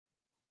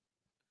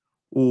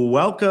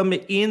Welcome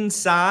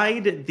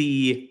inside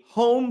the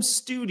home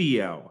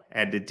studio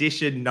and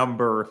edition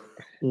number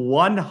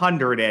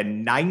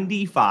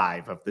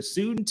 195 of the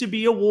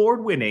soon-to-be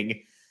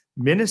award-winning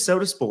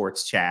Minnesota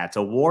Sports Chat.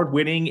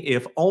 Award-winning,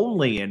 if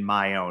only in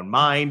my own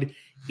mind.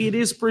 It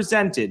is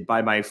presented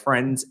by my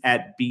friends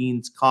at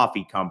Beans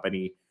Coffee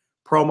Company.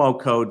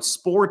 Promo code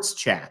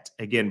SPORTSCHAT.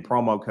 Again,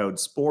 promo code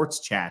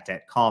SPORTSCHAT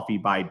at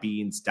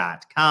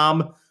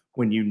coffeebybeans.com.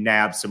 When you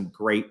nab some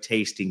great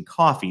tasting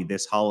coffee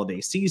this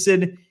holiday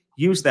season,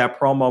 use that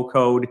promo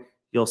code.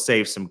 You'll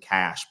save some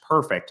cash.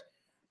 Perfect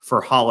for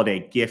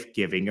holiday gift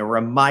giving. A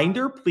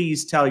reminder,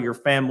 please tell your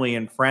family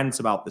and friends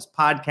about this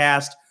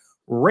podcast.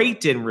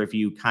 Rate and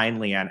review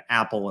kindly on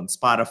Apple and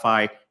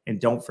Spotify.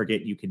 And don't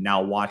forget, you can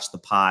now watch the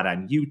pod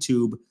on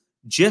YouTube.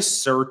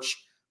 Just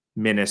search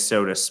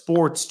Minnesota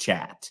Sports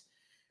Chat.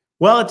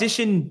 Well,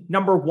 edition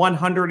number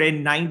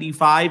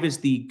 195 is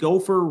the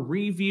Gopher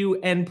Review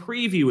and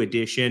Preview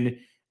edition.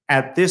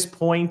 At this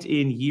point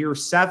in year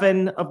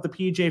 7 of the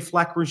PJ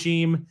Fleck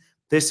regime,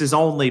 this is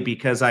only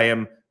because I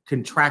am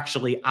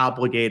contractually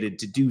obligated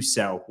to do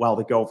so while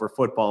the Gopher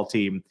football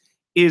team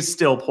is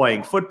still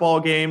playing football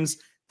games.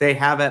 They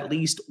have at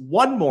least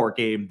one more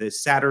game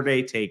this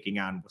Saturday taking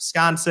on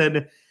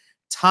Wisconsin.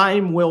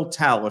 Time will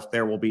tell if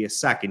there will be a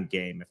second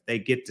game. If they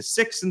get to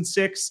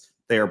 6-6,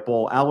 they are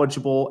bowl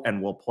eligible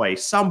and will play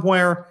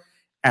somewhere.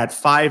 At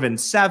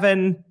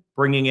 5-7,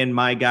 bringing in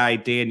my guy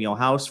Daniel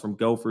House from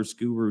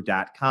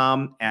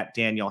gophersguru.com at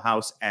Daniel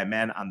House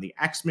MN on the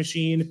X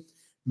machine.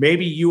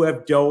 Maybe you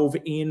have dove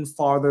in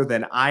farther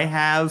than I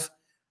have.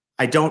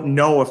 I don't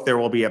know if there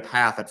will be a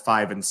path at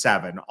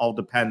 5-7. All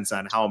depends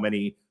on how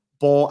many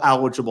bowl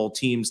eligible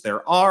teams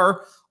there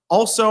are.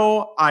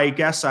 Also, I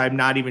guess I'm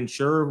not even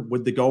sure,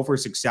 would the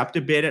Gophers accept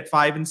a bid at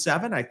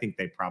 5-7? I think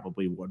they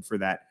probably would for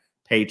that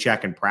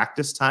paycheck and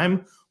practice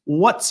time.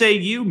 What say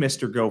you,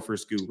 Mr.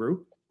 Gophers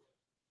Guru?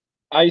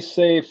 I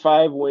say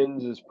 5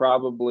 wins is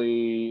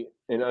probably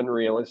an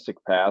unrealistic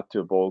path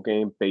to a bowl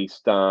game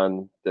based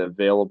on the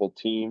available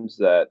teams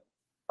that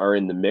are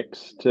in the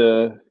mix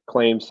to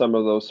claim some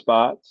of those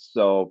spots.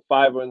 So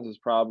 5 wins is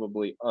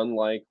probably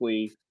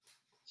unlikely.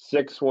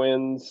 6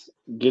 wins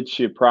gets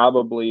you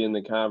probably in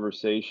the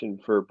conversation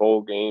for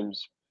bowl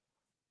games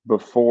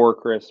before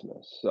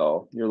Christmas.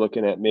 So you're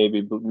looking at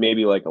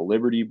maybe like a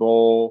Liberty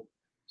Bowl,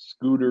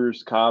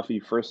 Scooters Coffee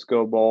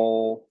Frisco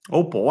Bowl.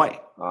 Oh boy.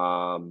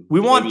 We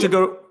want to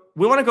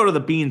go to the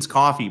Beans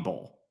Coffee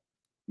Bowl.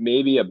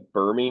 Maybe a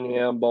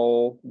Birmingham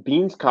Bowl.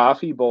 Beans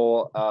Coffee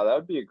Bowl, that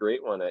would be a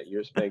great one at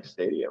Huntington Bank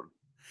Stadium.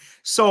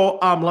 So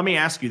let me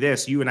ask you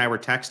this. You and I were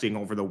texting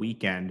over the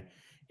weekend.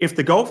 If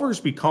the Gophers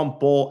become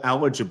bowl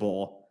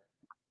eligible,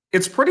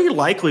 it's pretty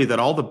likely that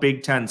all the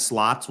Big Ten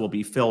slots will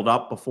be filled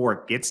up before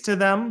it gets to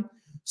them.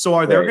 So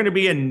are there going to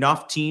be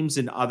enough teams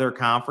in other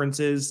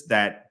conferences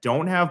that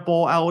don't have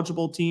bowl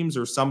eligible teams,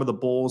 or some of the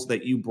bowls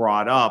that you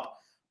brought up,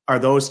 are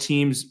those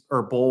teams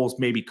or bowls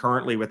maybe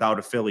currently without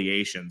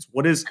affiliations?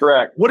 What is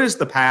correct? What is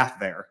the path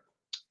there?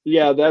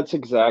 Yeah, that's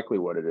exactly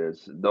what it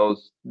is.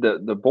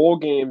 The bowl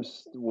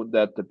games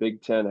that the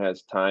Big Ten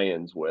has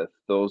tie-ins with,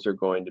 those are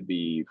going to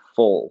be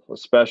full,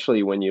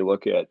 especially when you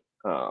look at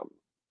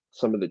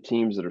some of the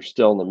teams that are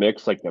still in the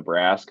mix, like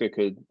Nebraska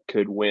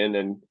could win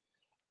and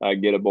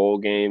get a bowl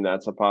game.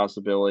 That's a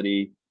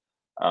possibility.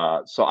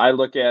 So I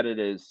look at it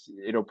as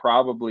it'll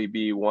probably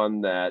be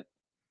one of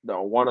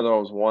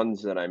those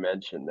ones that I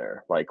mentioned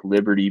there, like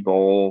Liberty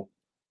Bowl,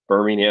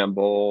 Birmingham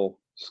Bowl,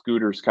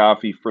 Scooters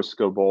Coffee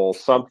Frisco Bowl,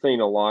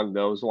 something along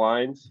those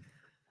lines.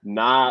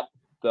 I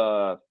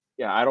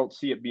don't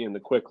see it being the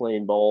Quick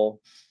Lane Bowl.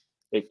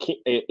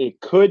 It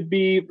could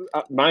be.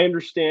 My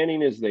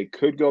understanding is they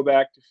could go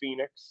back to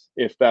Phoenix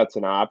if that's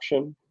an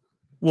option.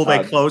 Will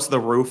they close the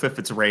roof if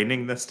it's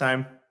raining this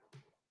time?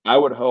 I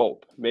would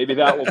hope. Maybe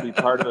that will be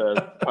part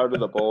of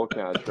the bowl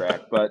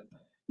contract. But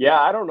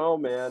yeah, I don't know,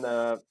 man.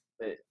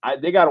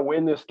 They got to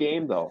win this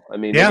game, though.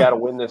 They got to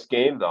win this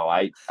game, though.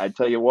 I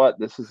tell you what,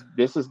 this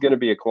is going to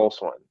be a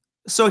close one.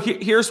 So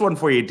here's one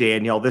for you,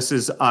 Daniel. This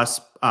is us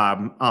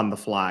on the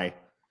fly.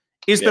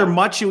 Is there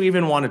much you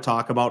even want to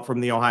talk about from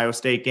the Ohio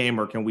State game,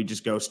 or can we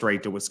just go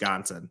straight to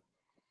Wisconsin?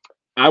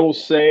 I will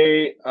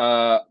say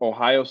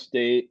Ohio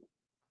State,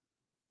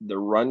 the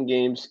run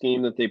game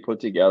scheme that they put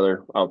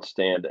together,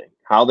 outstanding.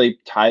 How they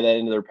tie that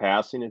into their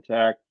passing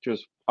attack,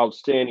 just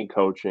outstanding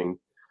coaching.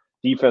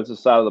 Defensive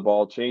side of the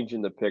ball,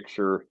 changing the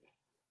picture,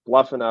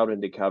 bluffing out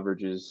into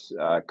coverages,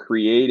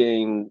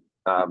 creating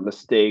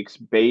mistakes,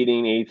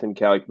 baiting Ethan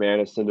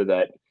Kaliakmanis into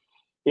that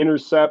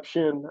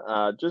interception.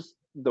 Just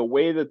the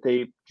way that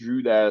they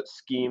drew that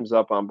schemes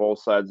up on both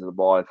sides of the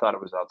ball, I thought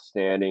it was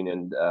outstanding,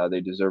 and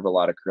they deserve a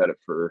lot of credit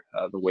for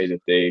the way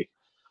that they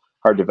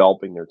are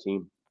developing their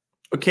team.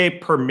 Okay,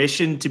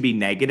 permission to be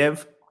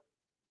negative?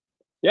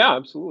 Yeah,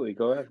 absolutely.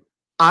 Go ahead.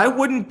 I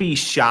wouldn't be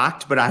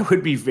shocked, but I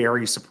would be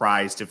very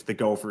surprised if the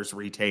Gophers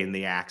retain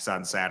the axe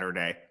on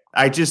Saturday.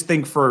 I just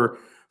think for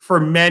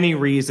many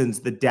reasons,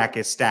 the deck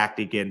is stacked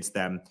against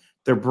them.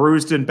 They're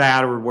bruised and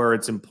battered where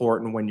it's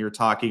important when you're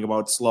talking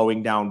about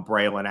slowing down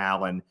Braylon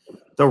Allen.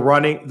 The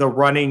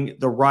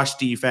rush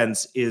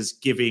defense is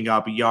giving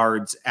up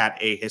yards at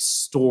a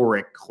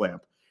historic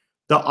clip.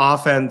 The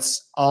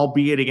offense,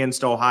 albeit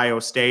against Ohio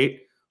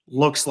State,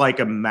 looks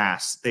like a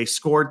mess. They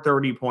scored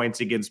 30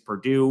 points against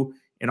Purdue.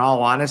 In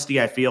all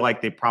honesty, I feel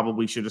like they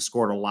probably should have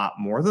scored a lot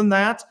more than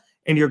that,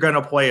 and you're going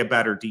to play a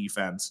better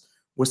defense.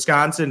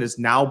 Wisconsin is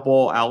now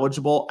bowl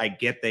eligible. I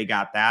get they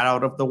got that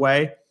out of the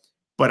way,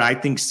 but I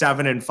think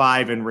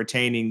 7-5 and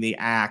retaining the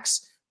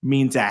Axe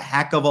means a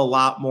heck of a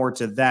lot more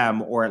to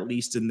them, or at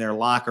least in their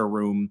locker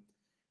room.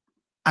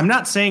 I'm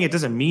not saying it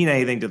doesn't mean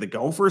anything to the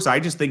Gophers. I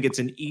just think it's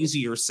an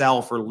easier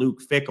sell for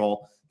Luke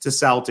Fickell to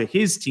sell to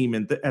his team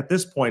at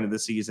this point of the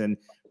season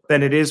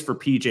than it is for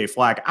PJ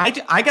Fleck.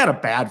 I got a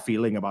bad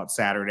feeling about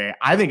Saturday.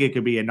 I think it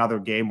could be another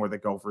game where the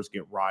Gophers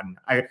get run.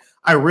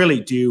 I really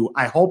do.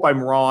 I hope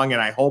I'm wrong,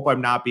 and I hope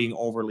I'm not being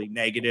overly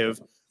negative,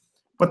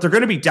 but they're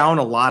going to be down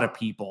a lot of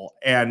people.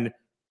 And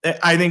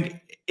I think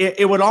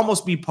it would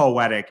almost be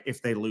poetic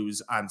if they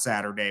lose on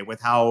Saturday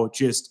with how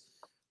just,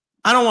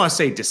 I don't want to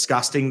say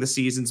disgusting the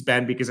season's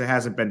been, because it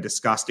hasn't been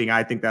disgusting.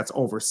 I think that's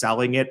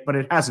overselling it, but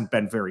it hasn't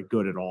been very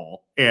good at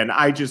all. And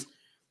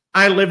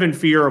I live in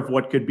fear of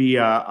what could be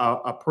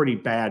a pretty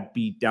bad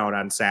beatdown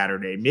on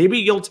Saturday. Maybe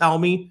you'll tell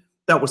me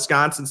that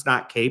Wisconsin's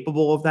not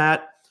capable of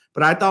that,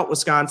 but I thought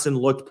Wisconsin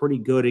looked pretty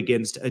good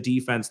against a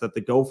defense that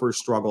the Gophers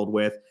struggled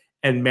with,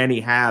 and many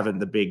have in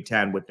the Big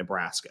Ten with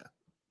Nebraska.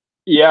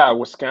 Yeah,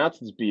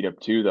 Wisconsin's beat up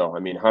too, though. I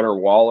mean, Hunter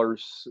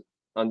Waller's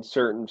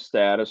uncertain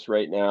status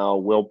right now.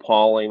 Will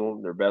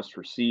Pauling, their best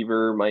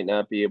receiver, might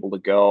not be able to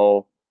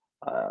go.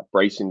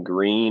 Bryson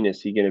Green, is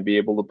he going to be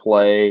able to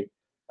play?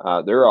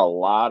 There are a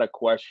lot of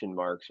question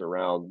marks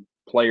around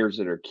players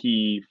that are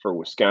key for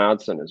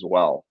Wisconsin as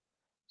well.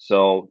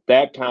 So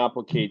that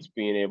complicates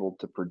being able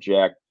to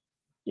project,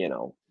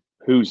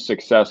 who's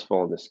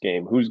successful in this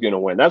game, who's going to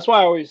win. That's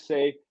why I always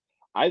say,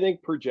 I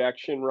think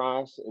projection,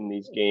 Ross, in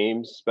these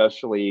games,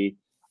 especially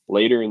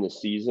later in the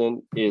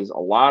season, is a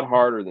lot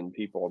harder than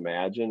people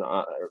imagine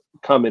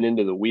coming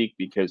into the week,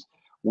 because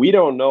we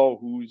don't know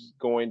who's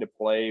going to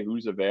play,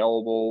 who's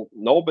available.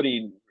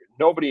 Nobody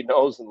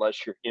knows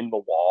unless you're in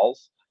the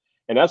walls.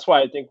 And that's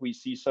why I think we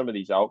see some of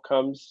these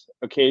outcomes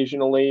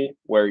occasionally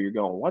where you're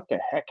going, what the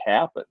heck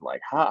happened?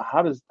 Like,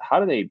 how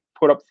do they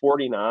put up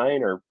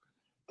 49 or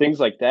things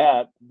like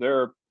that?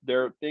 There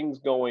are things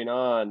going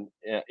on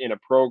in a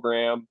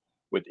program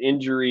with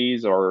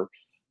injuries or,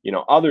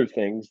 other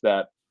things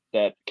that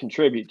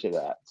contribute to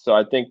that. So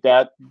I think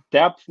that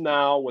depth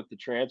now with the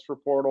transfer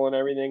portal and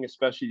everything,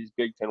 especially these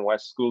Big Ten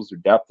West schools, their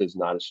depth is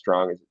not as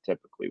strong as it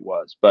typically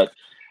was. But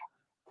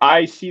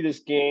I see this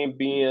game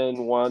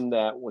being one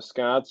that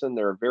Wisconsin,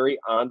 they're a very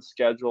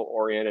on-schedule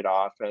oriented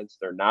offense.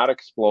 They're not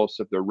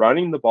explosive. They're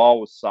running the ball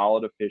with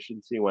solid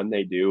efficiency when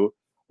they do.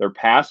 Their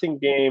passing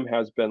game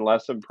has been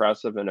less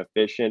impressive and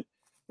efficient.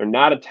 They're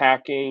not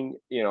attacking,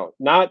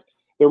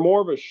 they're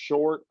more of a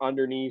short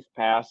underneath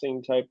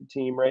passing type of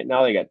team right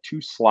now. They got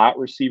 2 slot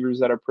receivers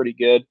that are pretty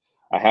good.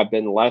 I have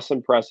been less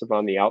impressive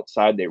on the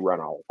outside. They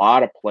run a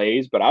lot of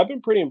plays, but I've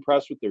been pretty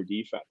impressed with their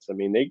defense. I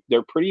mean,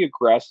 they're pretty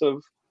aggressive.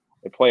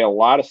 They play a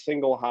lot of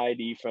single high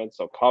defense.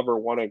 They'll cover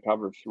 1 and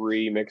cover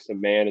 3, mix a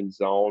man and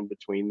zone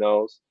between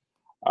those.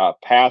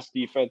 Pass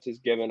defense has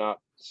given up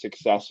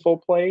successful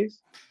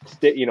plays.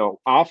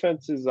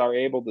 Offenses are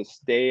able to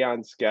stay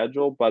on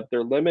schedule, but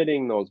they're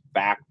limiting those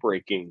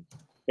back-breaking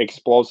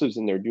explosives,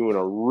 and they're doing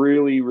a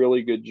really,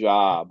 really good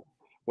job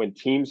when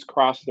teams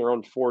cross their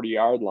own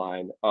 40-yard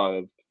line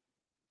of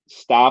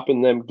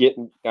stopping them,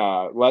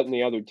 letting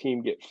the other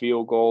team get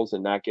field goals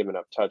and not giving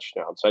up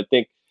touchdowns. So I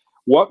think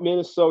what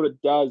Minnesota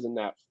does in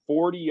that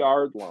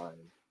 40-yard line,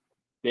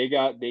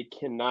 they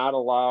cannot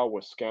allow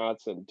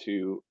Wisconsin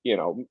to,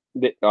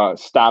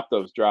 stop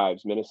those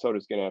drives.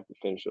 Minnesota's going to have to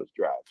finish those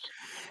drives.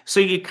 So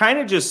you kind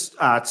of just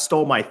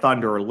stole my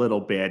thunder a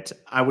little bit.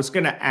 I was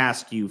going to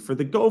ask you, for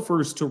the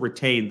Gophers to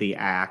retain the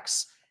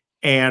Axe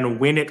and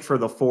win it for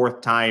the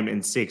 4th time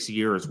in 6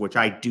 years, which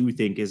I do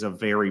think is a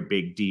very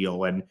big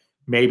deal, and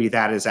maybe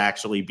that is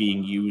actually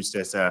being used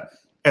as a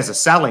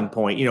selling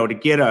point,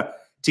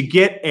 to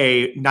get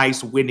a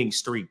nice winning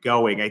streak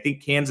going. I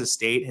think Kansas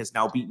State has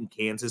now beaten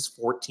Kansas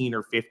 14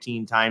 or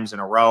 15 times in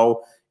a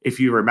row. If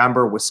you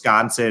remember,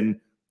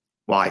 Wisconsin,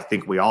 well, I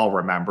think we all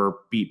remember,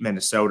 beat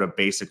Minnesota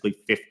basically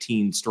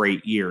 15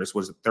 straight years.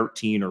 Was it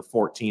 13 or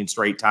 14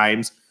 straight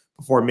times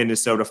before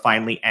Minnesota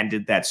finally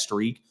ended that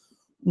streak?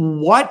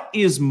 What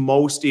is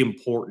most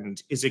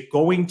important? Is it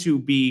going to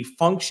be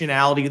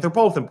functionality? They're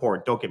both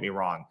important, don't get me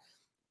wrong.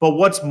 But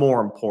what's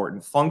more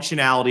important,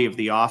 functionality of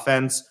the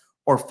offense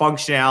or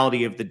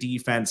functionality of the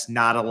defense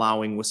not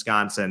allowing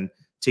Wisconsin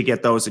to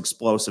get those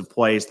explosive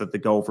plays that the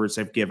Gophers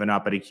have given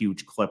up at a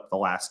huge clip the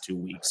last 2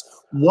 weeks?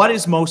 What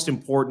is most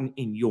important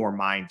in your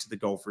mind to the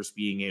Gophers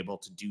being able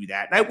to do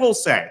that? And I will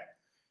say,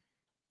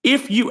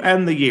 if you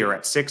end the year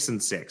at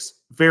 6-6,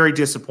 very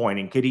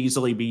disappointing, could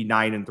easily be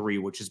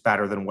 9-3, which is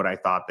better than what I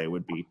thought they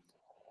would be.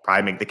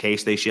 Probably make the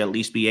case they should at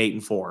least be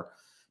 8-4.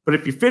 But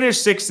if you finish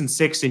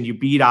 6-6 and you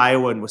beat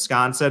Iowa and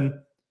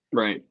Wisconsin,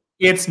 right,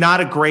 it's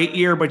not a great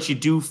year, but you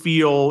do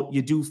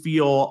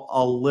feel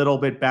a little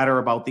bit better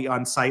about the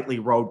unsightly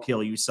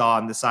roadkill you saw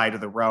on the side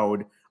of the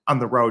road on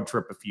the road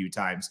trip a few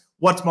times.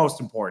 What's most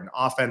important,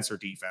 offense or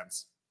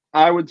defense?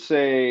 I would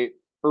say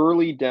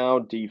early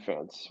down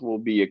defense will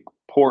be an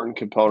important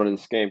component of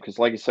this game because,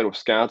 like I said,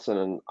 Wisconsin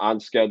and on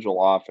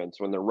schedule offense,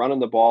 when they're running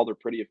the ball, they're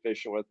pretty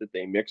efficient with it.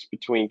 They mix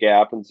between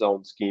gap and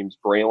zone schemes.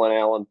 Braylon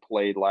Allen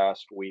played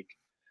last week,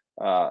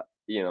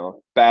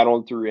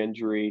 battling through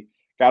injury.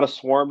 Got to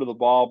swarm to the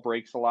ball,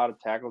 breaks a lot of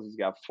tackles. He's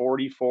got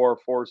 44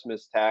 forced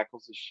missed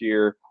tackles this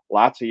year,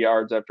 lots of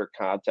yards after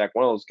contact.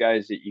 One of those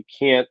guys that you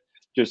can't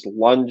just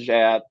lunge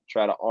at,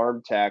 try to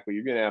arm tackle.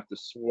 You're going to have to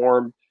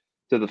swarm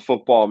to the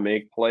football,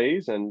 make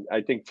plays. And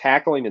I think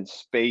tackling in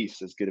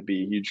space is going to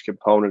be a huge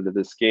component of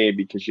this game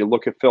because you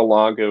look at Phil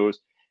Longo's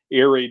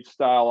air raid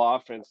style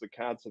offense, the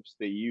concepts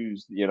they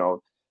use, he's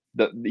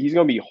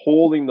going to be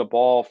holding the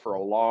ball for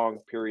a long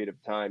period of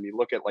time. You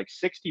look at like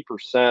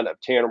 60%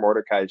 of Tanner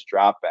Mordecai's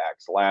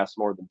dropbacks last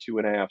more than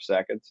 2.5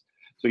 seconds.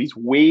 So he's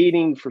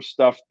waiting for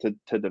stuff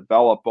to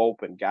develop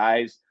open.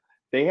 Guys,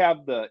 they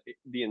have the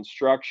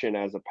instruction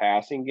as a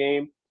passing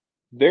game.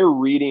 They're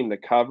reading the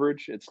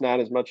coverage. It's not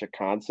as much a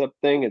concept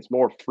thing. It's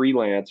more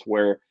freelance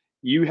where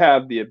you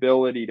have the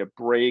ability to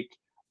break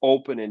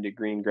open into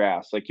green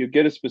grass. Like you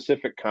get a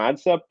specific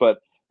concept, but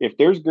if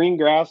there's green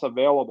grass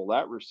available,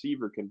 that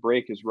receiver can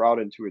break his route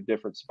into a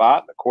different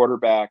spot. The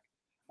quarterback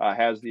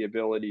has the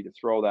ability to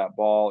throw that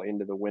ball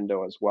into the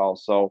window as well.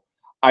 So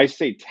I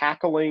say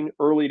tackling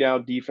early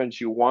down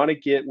defense, you want to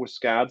get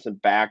Wisconsin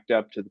backed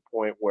up to the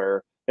point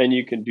where then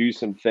you can do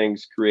some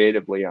things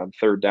creatively on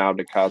third down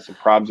to cause some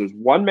problems. There's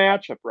one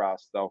matchup,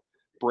 Ross, though,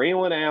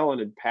 Braylon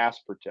Allen in pass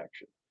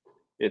protection.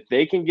 If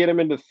they can get him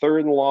into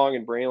third and long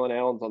and Braylon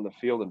Allen's on the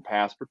field in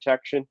pass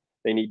protection,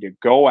 they need to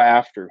go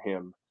after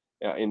him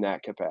in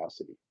that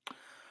capacity.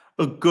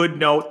 A good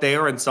note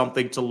there and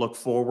something to look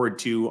forward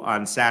to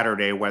on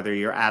Saturday, whether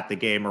you're at the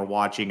game or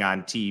watching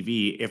on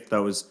TV, if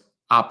those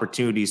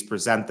opportunities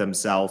present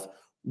themselves,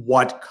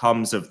 what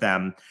comes of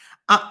them.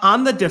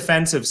 On the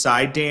defensive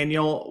side,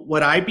 Daniel,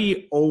 would I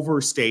be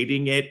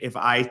overstating it if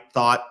I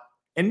thought,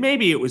 and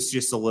maybe it was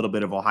just a little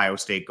bit of Ohio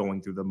State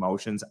going through the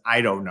motions, I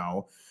don't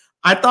know.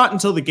 I thought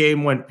until the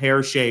game went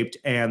pear-shaped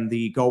and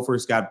the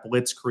Gophers got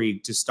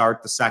blitzkrieg to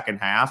start the second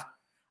half,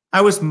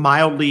 I was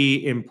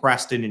mildly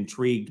impressed and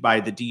intrigued by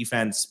the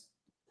defense,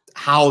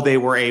 how they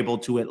were able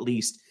to at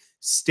least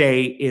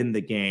stay in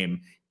the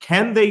game.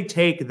 Can they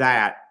take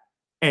that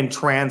and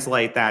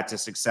translate that to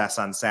success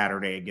on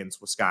Saturday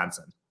against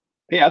Wisconsin?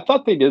 Yeah, I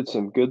thought they did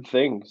some good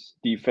things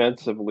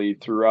defensively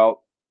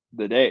throughout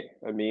the day.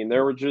 I mean,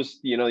 there were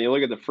just, you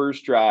look at the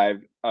first drive,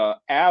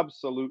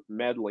 absolute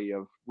medley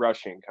of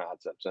rushing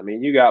concepts. I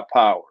mean, you got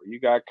power, you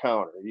got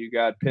counter, you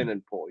got pin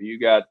and pull, you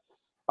got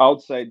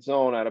outside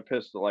zone out of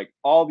pistol, like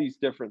all these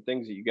different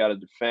things that you got to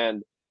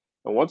defend.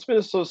 And once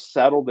Minnesota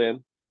settled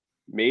in,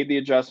 made the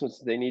adjustments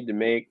that they need to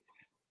make,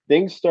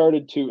 things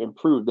started to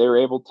improve. They were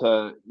able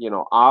to,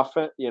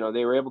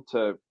 they were able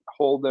to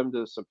hold them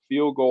to some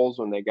field goals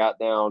when they got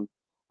down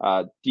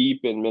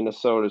deep in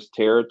Minnesota's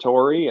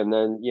territory. And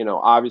then,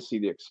 obviously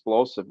the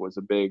explosive was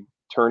a big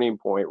turning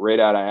point right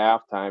out of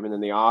halftime. And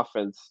then the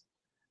offense,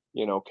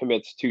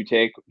 commits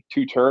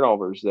two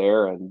turnovers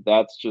there. And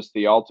that's just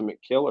the ultimate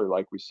killer,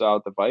 like we saw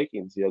at the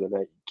Vikings the other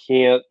night. You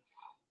can't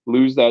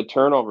lose that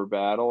turnover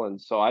battle.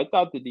 And so I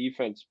thought the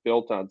defense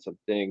built on some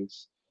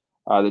things.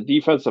 The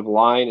defensive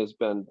line has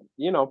been,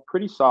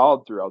 pretty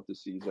solid throughout the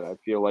season. I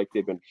feel like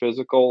they've been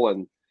physical,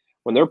 and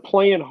when they're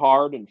playing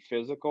hard and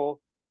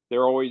physical,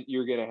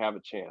 you're going to have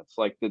a chance.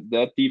 Like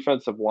that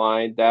defensive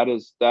line, that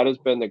has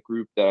been the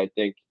group that I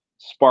think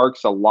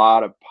sparks a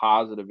lot of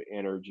positive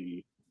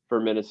energy for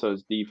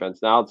Minnesota's defense.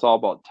 Now it's all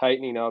about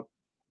tightening up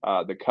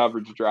the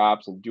coverage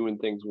drops and doing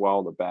things well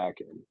in the back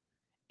end.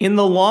 In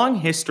the long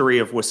history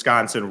of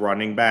Wisconsin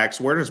running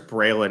backs, where does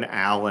Braylon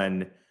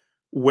Allen,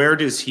 where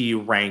does he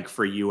rank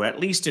for you,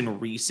 at least in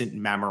recent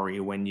memory,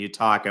 when you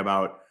talk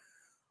about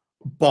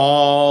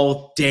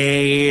Ball,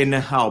 Dane,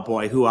 oh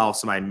boy, who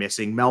else am I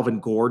missing? Melvin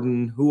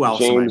Gordon, who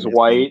else am I missing?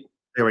 White.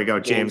 There we go,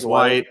 James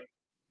White.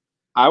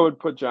 I would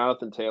put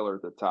Jonathan Taylor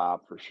at the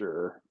top for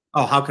sure.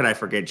 Oh, how could I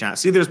forget John?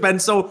 See, there's been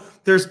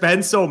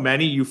so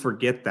many, you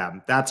forget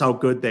them. That's how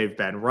good they've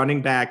been.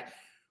 Running back,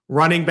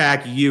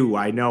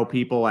 I know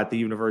people at the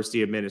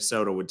University of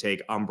Minnesota would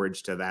take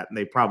umbrage to that, and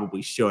they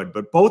probably should,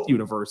 but both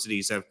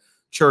universities have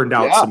churned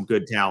out some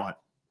good talent.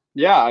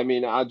 Yeah, I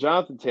mean,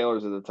 Jonathan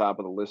Taylor's at the top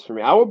of the list for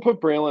me. I would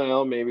put Braylon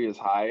Allen maybe as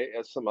high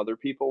as some other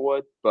people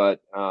would, but,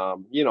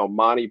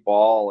 Monty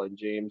Ball and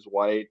James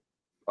White,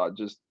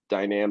 just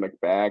dynamic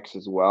backs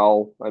as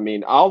well. I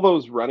mean, all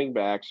those running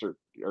backs are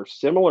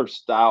similar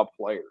style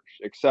players,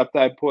 except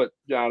I put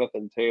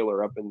Jonathan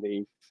Taylor up in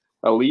the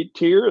elite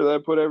tier, and I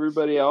put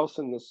everybody else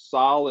in the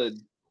solid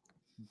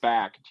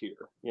back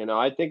tier.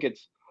 I think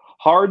it's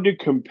hard to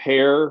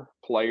compare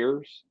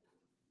players.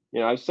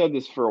 I've said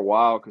this for a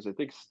while because I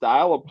think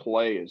style of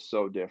play is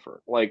so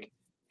different. Like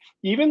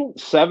even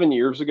 7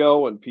 years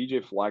ago when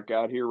PJ Fleck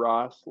got here,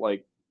 Ross,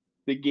 like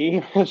the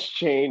game has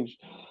changed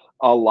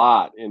a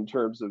lot in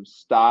terms of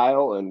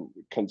style and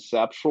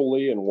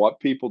conceptually and what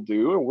people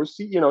do.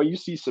 And you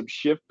see some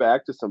shift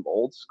back to some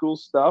old school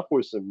stuff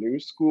with some new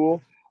school.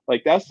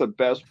 Like that's the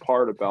best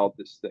part about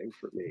this thing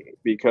for me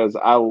because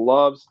I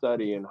love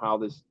studying how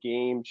this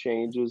game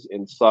changes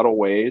in subtle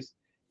ways.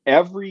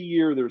 Every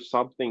year there's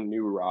something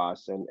new,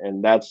 Ross,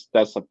 and that's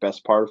the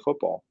best part of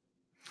football.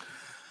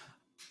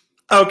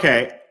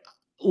 Okay,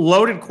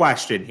 loaded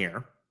question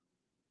here.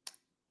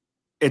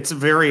 It's a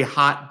very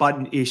hot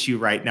button issue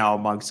right now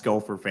amongst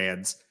Gopher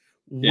fans.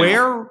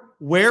 Yeah.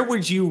 Where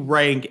would you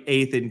rank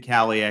Ethan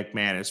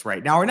Kaliak-Manis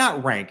right now? Or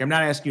not rank. I'm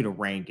not asking you to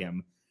rank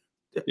him.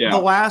 Yeah. The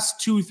last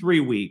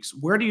 2-3 weeks,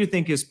 where do you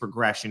think his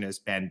progression has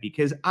been?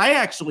 Because I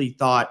actually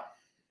thought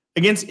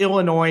against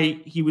Illinois,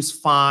 he was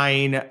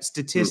fine.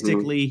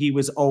 Statistically, he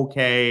was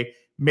okay.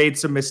 Made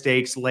some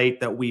mistakes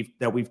late that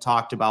we've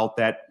talked about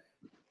that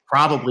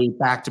probably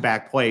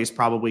back-to-back plays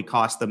probably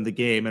cost them the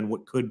game and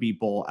what could be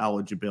bowl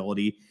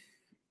eligibility.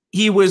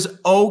 He was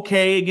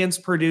okay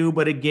against Purdue,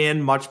 but again,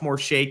 much more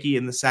shaky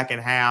in the second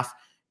half.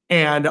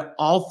 And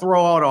I'll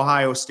throw out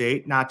Ohio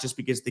State, not just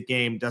because the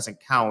game doesn't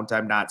count.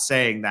 I'm not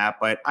saying that,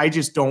 but I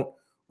just don't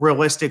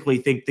realistically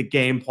think the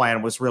game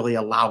plan was really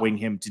allowing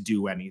him to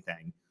do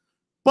anything.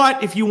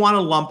 But if you want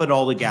to lump it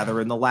all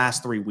together in the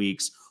last 3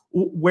 weeks,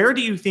 where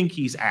do you think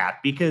he's at?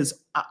 Because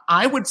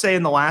I would say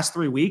in the last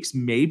 3 weeks,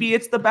 maybe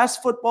it's the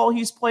best football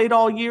he's played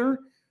all year.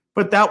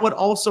 But that would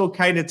also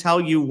kind of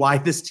tell you why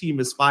this team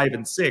is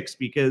 5-6,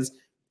 because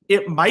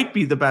it might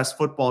be the best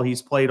football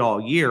he's played all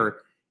year.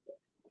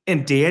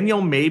 And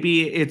Daniel,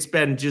 maybe it's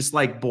been just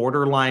like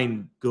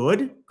borderline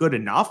good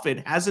enough.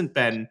 It hasn't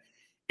been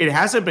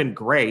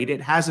great.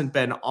 It hasn't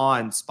been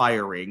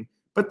awe-inspiring.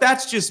 But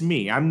that's just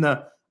me. I'm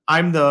the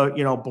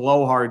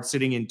blowhard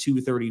sitting in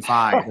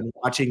 235 and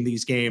watching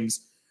these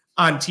games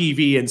on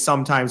TV and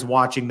sometimes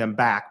watching them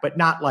back, but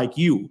not like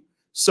you.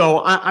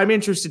 So I'm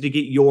interested to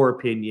get your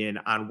opinion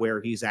on where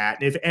he's at,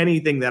 and if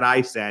anything that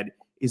I said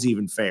is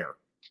even fair.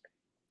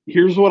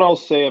 Here's what I'll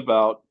say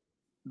about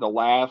the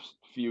last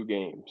few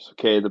games.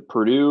 Okay, the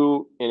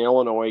Purdue and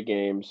Illinois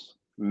games,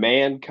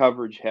 man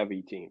coverage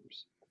heavy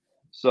teams.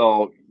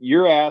 So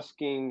you're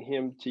asking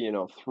him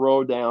to,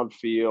 throw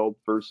downfield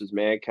versus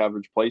man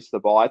coverage, place the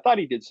ball. I thought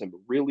he did some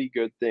really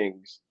good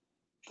things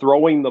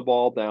throwing the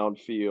ball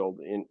downfield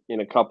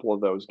in a couple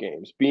of those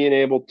games, being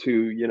able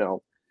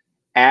to,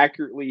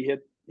 accurately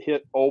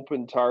hit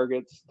open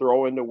targets,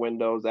 throw into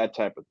windows, that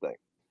type of thing.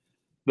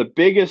 The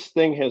biggest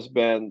thing has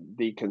been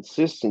the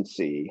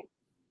consistency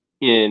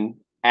in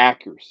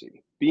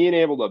accuracy, being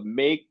able to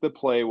make the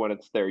play when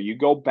it's there. You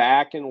go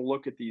back and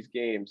look at these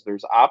games,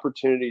 there's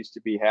opportunities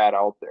to be had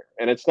out there.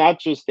 And it's not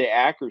just the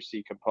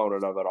accuracy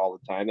component of it all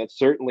the time. That's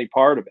certainly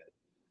part of it.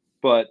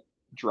 But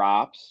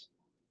drops,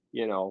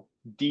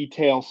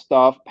 detail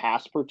stuff,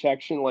 pass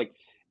protection, like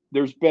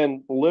there's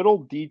been little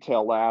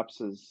detail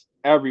lapses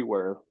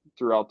everywhere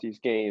throughout these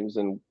games.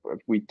 And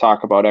we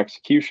talk about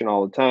execution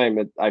all the time.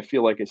 I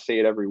feel like I say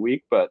it every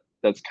week, but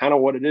that's kind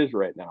of what it is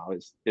right now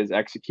is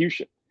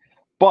execution.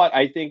 But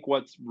I think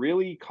what's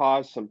really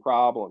caused some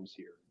problems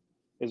here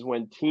is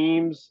when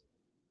teams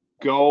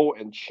go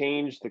and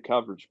change the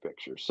coverage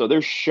picture. So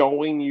they're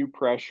showing you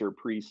pressure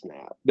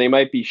pre-snap. They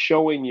might be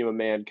showing you a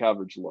man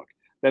coverage look.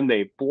 Then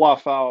they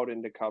bluff out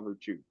into cover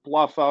 2,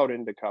 bluff out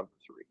into cover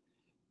 3.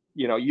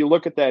 You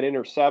look at that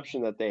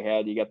interception that they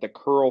had, you got the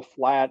curl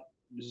flat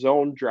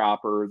zone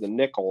dropper, the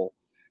nickel,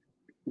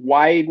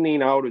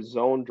 widening out a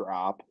zone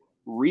drop,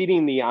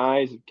 reading the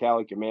eyes of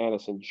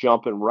Kaliak-Manis and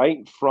jumping right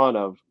in front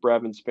of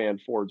Brevin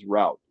Spanford's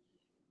route.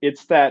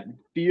 It's that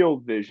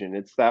field vision.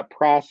 It's that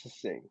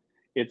processing.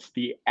 It's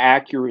the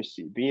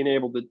accuracy, being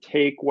able to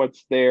take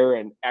what's there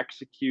and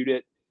execute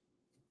it.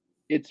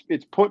 It's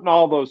putting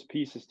all those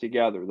pieces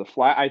together.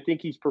 I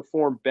think he's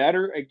performed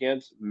better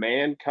against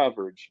man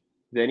coverage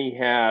than he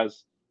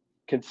has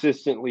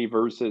consistently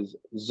versus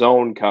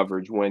zone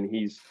coverage when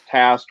he's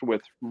tasked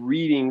with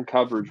reading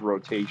coverage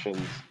rotations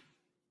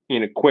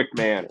in a quick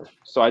manner.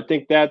 So I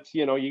think that's,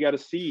 you got to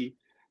see,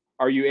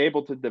 are you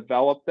able to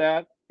develop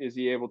that? Is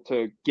he able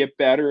to get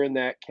better in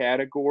that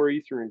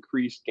category through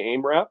increased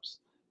game reps?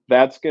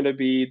 That's going to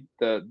be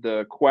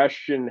the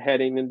question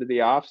heading into the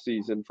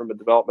offseason from a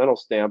developmental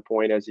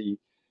standpoint as he,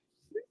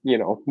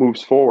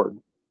 moves forward.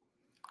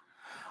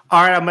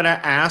 All right, I'm going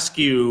to ask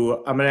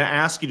you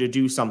to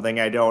do something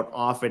I don't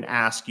often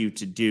ask you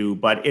to do,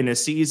 but in a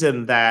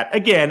season that,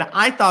 again,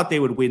 I thought they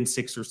would win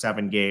 6 or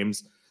 7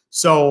 games.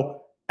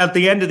 So at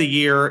the end of the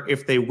year,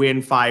 if they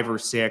win 5 or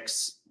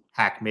 6,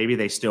 heck, maybe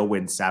they still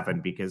win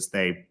 7 because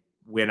they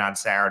win on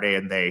Saturday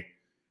and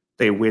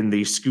they win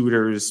the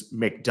Scooters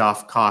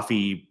McDuff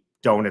Coffee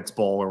Donuts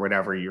Bowl or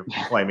whatever you're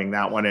claiming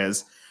that one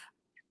is.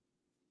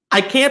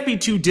 I can't be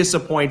too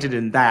disappointed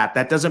in that.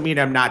 That doesn't mean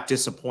I'm not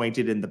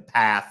disappointed in the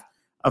path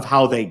of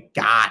how they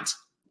got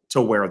to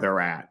where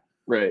they're at.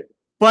 Right.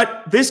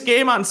 But this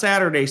game on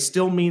Saturday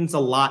still means a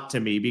lot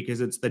to me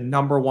because it's the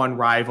 #1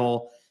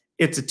 rival.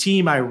 It's a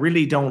team I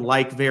really don't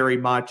like very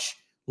much.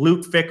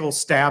 Luke Fickell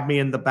stabbed me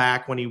in the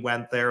back when he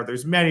went there.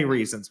 There's many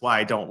reasons why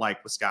I don't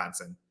like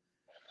Wisconsin.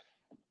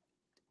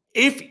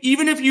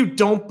 Even if you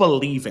don't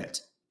believe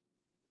it,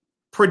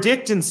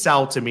 predict and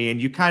sell to me,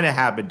 and you kind of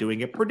have been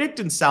doing it.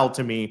 Predict and sell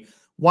to me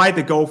why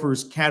the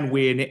Gophers can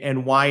win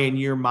and why, in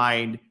your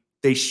mind,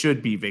 they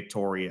should be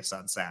victorious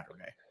on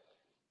Saturday.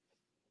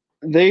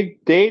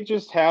 They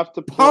just have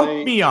to play.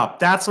 Pump me up.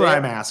 That's what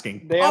I'm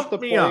asking. They have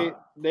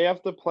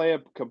to play a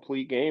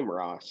complete game,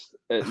 Ross.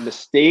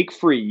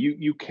 Mistake-free.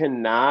 You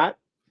cannot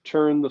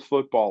turn the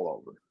football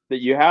over.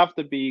 That you have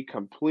to be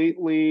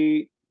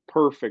completely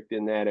perfect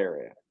in that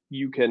area.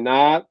 You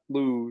cannot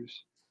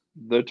lose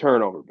the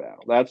turnover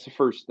battle. That's the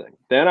first thing.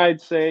 Then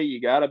I'd say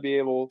you got to be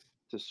able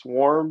to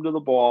swarm to the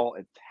ball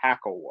and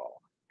tackle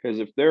well. Because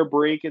if they're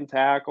breaking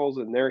tackles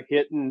and they're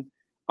hitting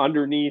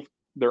underneath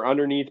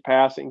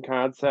passing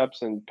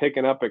concepts and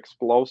picking up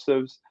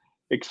explosives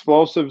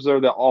are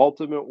the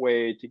ultimate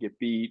way to get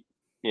beat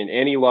in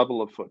any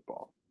level of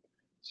football.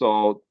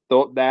 So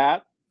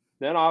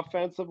then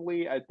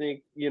offensively, I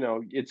think,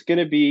 it's going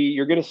to be,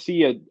 you're going to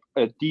see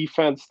a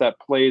defense that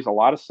plays a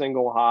lot of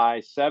single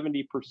high,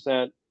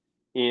 70%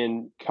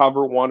 in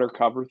cover 1 or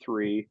cover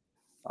 3.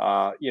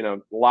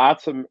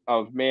 Lots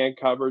of man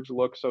coverage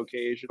looks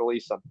occasionally,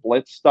 some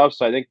blitz stuff.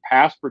 So I think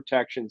pass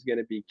protection is going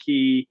to be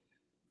key,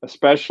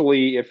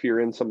 especially if you're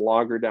in some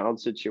longer down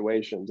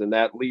situations. And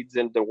that leads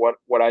into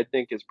what I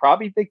think is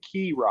probably the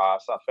key,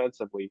 Ross,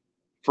 offensively,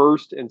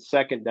 first and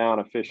second down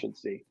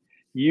efficiency.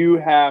 You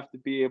have to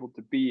be able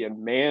to be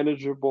in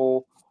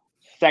manageable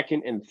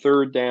second and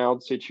third down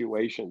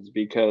situations,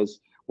 because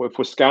if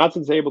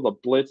Wisconsin's able to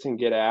blitz and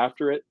get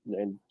after it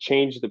and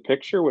change the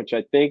picture, which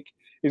I think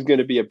is going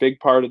to be a big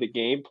part of the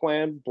game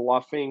plan,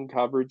 bluffing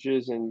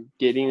coverages and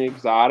getting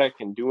exotic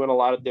and doing a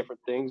lot of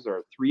different things.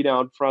 They're 3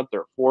 down front,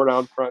 they're 4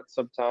 down front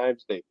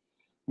sometimes. They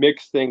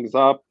mix things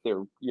up.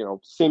 They're,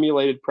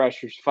 simulated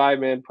pressures,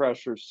 5-man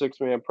pressures,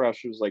 6-man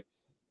pressures. Like,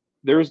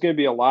 there's going to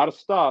be a lot of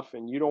stuff,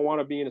 and you don't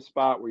want to be in a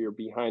spot where you're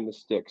behind the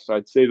sticks. So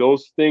I'd say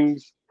those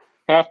things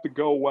have to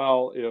go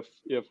well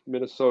if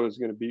Minnesota is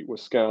going to beat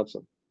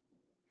Wisconsin.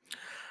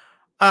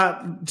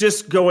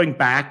 Just going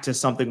back to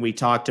something we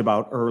talked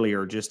about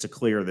earlier, just to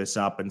clear this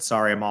up, and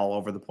sorry I'm all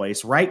over the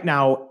place. Right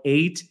now,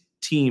 8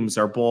 teams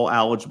are bowl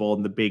eligible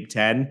in the Big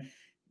Ten.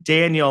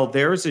 Daniel,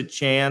 there's a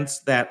chance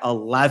that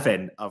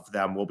 11 of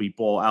them will be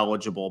bowl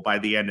eligible by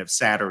the end of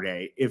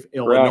Saturday. If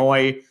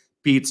Illinois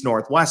beats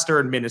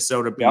Northwestern,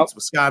 Minnesota beats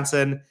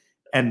Wisconsin,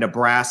 and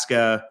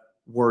Nebraska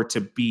were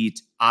to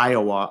beat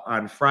Iowa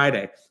on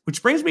Friday.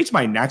 Which brings me to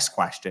my next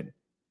question.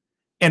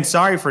 And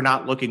sorry for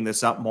not looking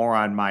this up more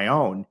on my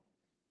own.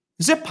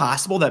 Is it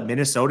possible that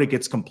Minnesota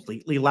gets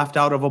completely left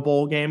out of a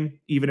bowl game,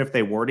 even if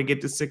they were to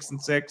get to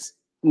 6-6?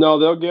 No,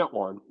 they'll get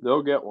one.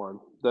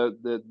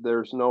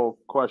 There's no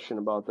question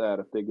about that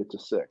if they get to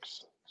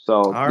 6.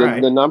 So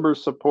the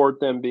numbers support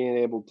them being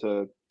able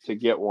to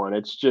get one.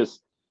 It's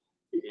just,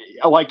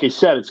 like I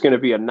said, it's going to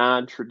be a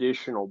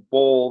non-traditional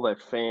bowl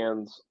that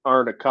fans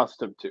aren't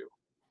accustomed to.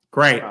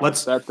 Great.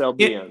 They'll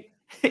be in.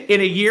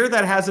 In a year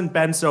that hasn't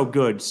been so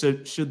good,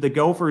 so should the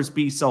Gophers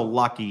be so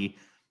lucky,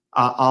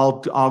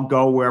 I'll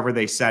go wherever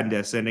they send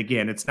us. And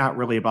again, it's not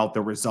really about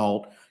the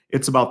result.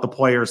 It's about the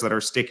players that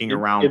are sticking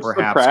around,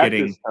 perhaps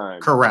getting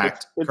time.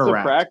 Correct. It's a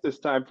practice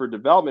time for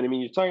development. I mean,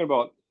 you're talking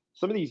about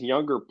some of these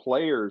younger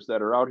players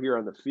that are out here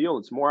on the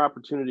field. It's more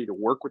opportunity to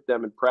work with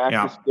them in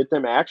practice, get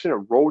them action,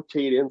 and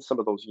rotate in some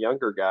of those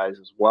younger guys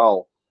as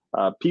well.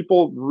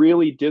 People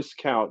really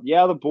discount,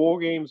 the bowl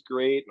game's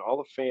great and all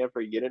the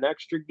fanfare, you get an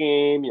extra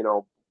game,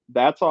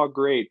 that's all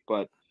great.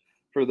 But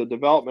for the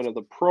development of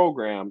the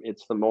program,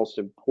 it's the most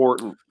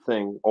important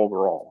thing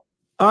overall.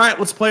 All right,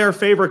 let's play our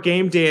favorite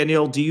game,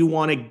 Daniel. Do you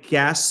want to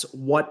guess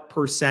what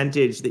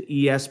percentage the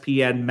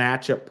ESPN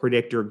matchup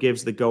predictor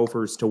gives the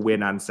Gophers to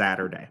win on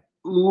Saturday?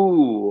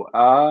 Ooh,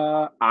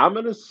 I'm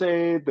going to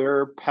say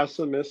they're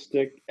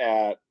pessimistic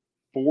at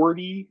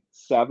 47%.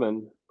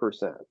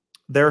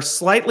 They're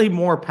slightly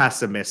more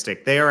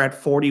pessimistic. They are at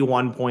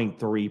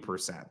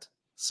 41.3%.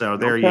 So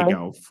there you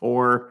go.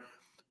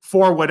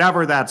 For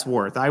whatever that's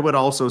worth. I would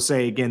also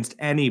say against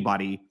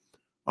anybody,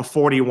 a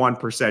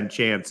 41%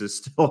 chance is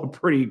still a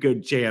pretty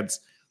good chance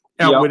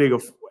at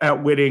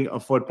winning a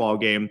football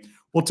game.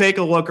 We'll take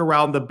a look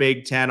around the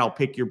Big Ten. I'll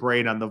pick your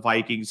brain on the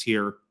Vikings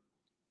here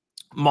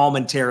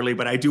momentarily,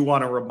 but I do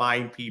want to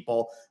remind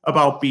people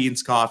about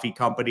Beans Coffee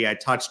Company. I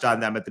touched on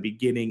them at the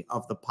beginning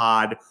of the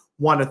pod.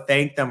 Want to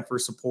thank them for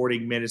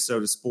supporting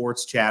Minnesota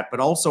Sports Chat,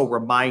 but also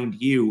remind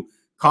you,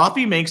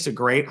 coffee makes a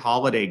great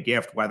holiday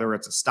gift, whether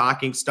it's a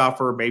stocking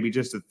stuffer, maybe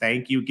just a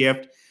thank you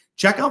gift.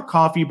 Check out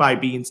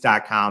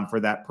coffeebybeans.com for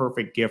that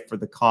perfect gift for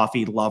the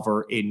coffee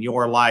lover in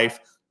your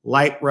life.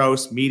 Light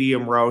roast,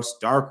 medium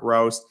roast, dark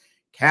roast,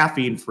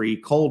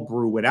 caffeine-free, cold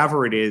brew,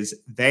 whatever it is,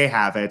 they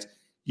have it.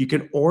 You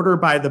can order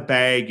by the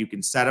bag. You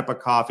can set up a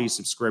coffee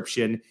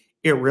subscription.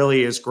 It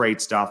really is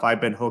great stuff.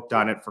 I've been hooked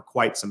on it for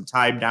quite some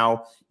time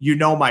now. You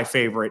know my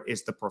favorite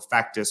is the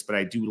Perfectus, but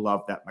I do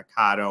love that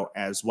Mikado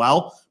as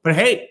well. But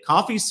hey,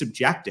 coffee's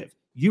subjective.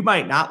 You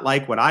might not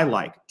like what I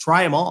like.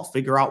 Try them all.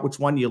 Figure out which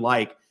one you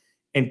like.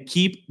 and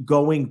keep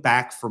going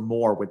back for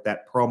more with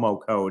that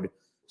promo code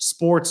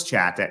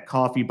SportsChat at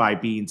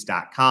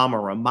coffeebybeans.com. A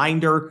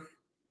reminder,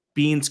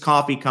 Beans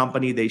Coffee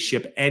Company, they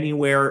ship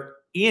anywhere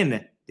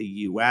in the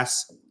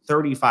U.S.,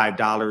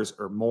 $35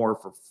 or more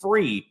for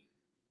free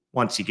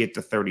once you get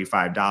to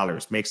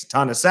 $35. Makes a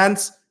ton of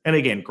sense. And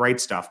again,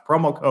 great stuff.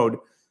 Promo code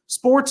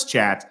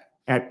SportsChat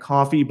at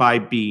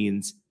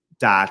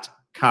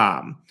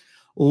coffeebybeans.com.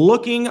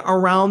 Looking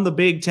around the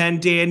Big Ten,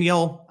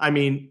 Daniel, I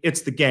mean,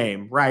 it's the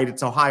game, right?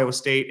 It's Ohio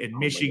State and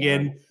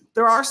Michigan.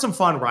 There are some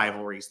fun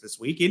rivalries this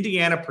week.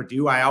 Indiana,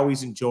 Purdue, I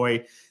always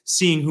enjoy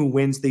seeing who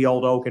wins the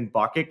old Oak and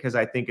Bucket because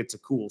I think it's a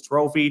cool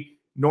trophy.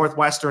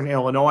 Northwestern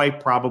Illinois,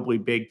 probably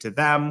big to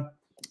them.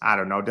 I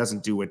don't know,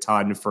 doesn't do a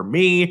ton for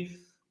me.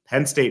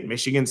 Penn State,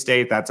 Michigan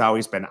State, that's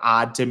always been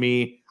odd to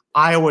me.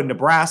 Iowa,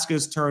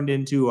 Nebraska's turned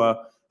into a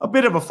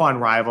bit of a fun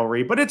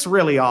rivalry, but it's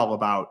really all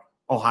about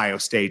Ohio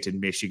State and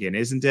Michigan,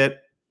 isn't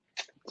it?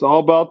 It's all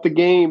about the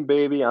game,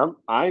 baby.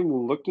 I'm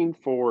looking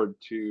forward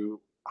to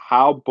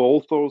how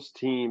both those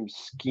teams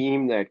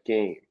scheme that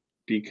game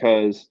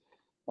because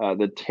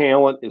the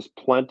talent is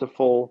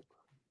plentiful.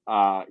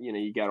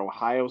 You got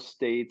Ohio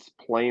State's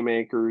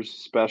playmakers,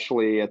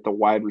 especially at the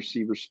wide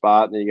receiver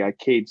spot, and then you got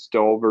Cade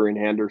Stover and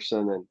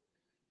Henderson, and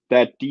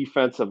that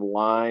defensive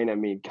line. I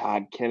mean,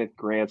 God, Kenneth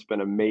Grant's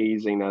been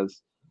amazing as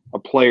a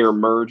player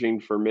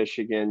emerging for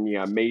Michigan. You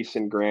got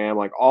Mason Graham,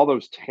 like all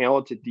those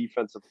talented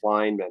defensive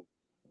linemen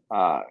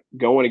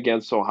going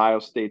against Ohio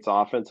State's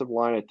offensive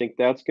line. I think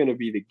that's going to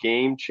be the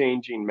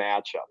game-changing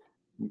matchup.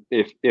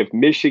 If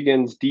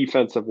Michigan's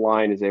defensive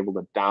line is able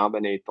to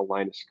dominate the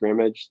line of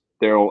scrimmage,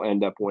 they'll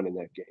end up winning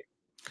that game.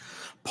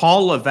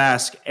 Paul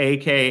Levesque,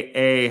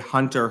 a.k.a.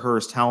 Hunter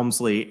Hearst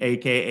Helmsley,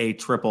 a.k.a.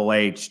 Triple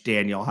H,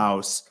 Daniel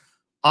House,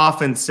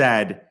 often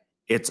said,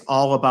 it's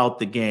all about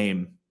the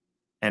game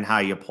and how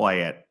you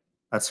play it.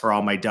 That's for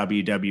all my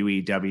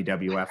WWE,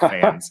 WWF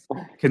fans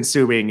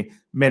consuming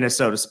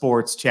Minnesota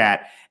Sports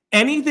Chat.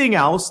 Anything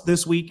else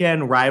this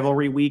weekend,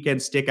 rivalry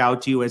weekend, stick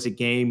out to you as a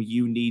game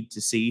you need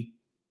to see?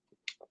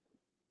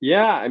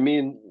 Yeah, I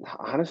mean,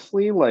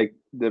 honestly, like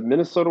the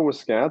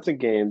Minnesota-Wisconsin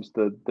games,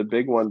 the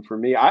big one for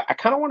me. I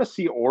kind of want to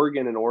see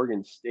Oregon and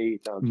Oregon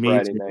State on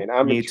Friday night.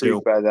 I'm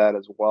intrigued by that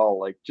as well.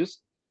 Like,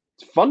 just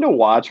it's fun to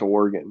watch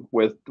Oregon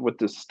with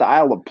the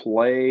style of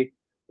play.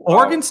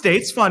 Oregon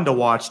State's fun to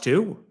watch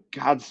too.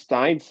 God,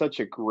 Stein's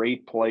such a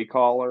great play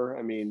caller.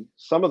 I mean,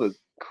 some of the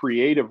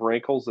creative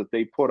wrinkles that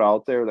they put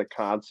out there, the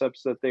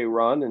concepts that they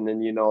run, and then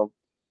the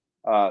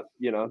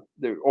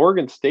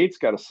Oregon State's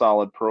got a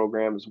solid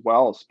program as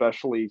well,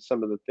 especially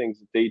some of the things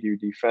that they do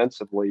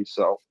defensively.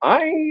 So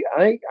I'm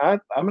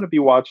going to be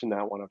watching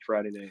that one on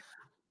Friday night.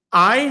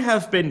 I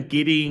have been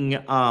getting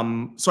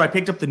so I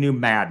picked up the new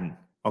Madden.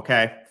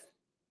 Okay,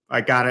 I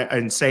got an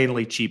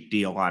insanely cheap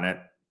deal on it.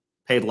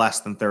 Paid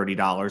less than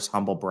 $30.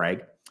 Humble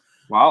brag.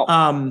 Wow.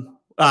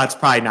 It's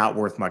probably not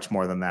worth much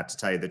more than that, to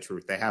tell you the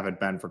truth. They haven't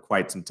been for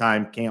quite some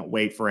time. Can't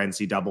wait for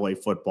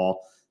NCAA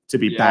football to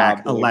be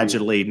back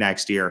allegedly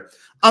next year.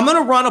 I'm going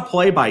to run a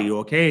play by you,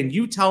 okay? And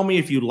you tell me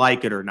if you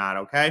like it or not,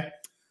 okay?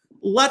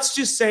 Let's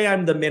just say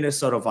I'm the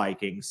Minnesota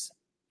Vikings,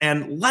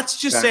 and let's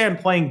just say I'm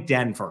playing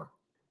Denver.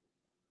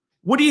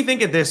 What do you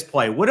think of this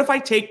play? What if I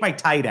take my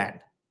tight end?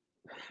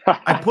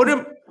 I put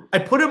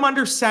him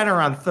under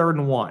center on 3rd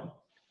and 1.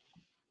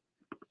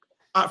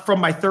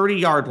 From my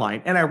 30-yard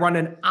line, and I run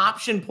an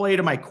option play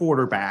to my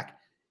quarterback,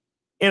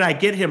 and I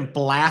get him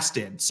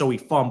blasted so he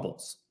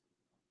fumbles.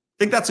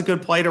 Think that's a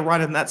good play to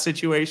run in that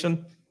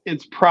situation?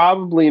 It's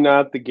probably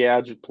not the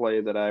gadget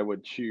play that I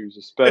would choose,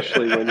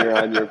 especially when you're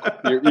on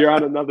you're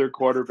on another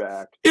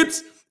quarterback.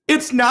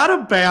 It's not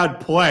a bad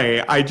play.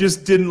 I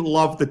just didn't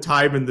love the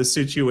time and the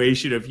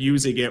situation of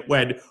using it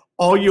when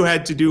all you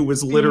had to do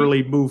was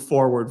literally move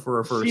forward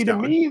for a first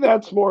down. To me,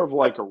 that's more of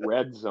like a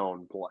red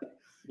zone play.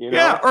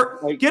 Yeah, or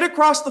like, get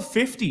across the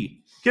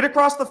 50. Get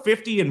across the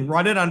 50 and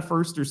run it on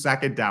 1st or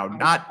 2nd down,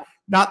 not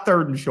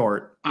 3rd and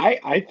short.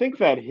 I think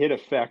that hit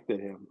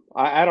affected him.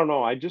 I don't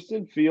know. I just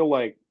didn't feel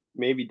like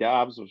maybe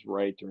Dobbs was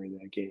right during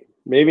that game.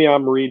 Maybe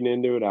I'm reading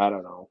into it. I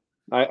don't know.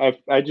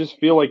 I just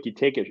feel like you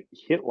take a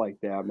hit like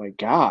that. My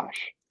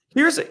gosh.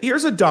 Here's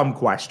a dumb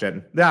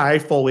question. Yeah, I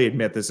fully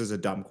admit this is a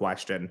dumb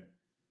question.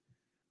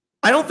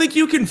 I don't think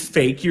you can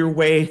fake your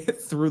way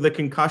through the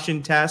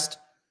concussion test,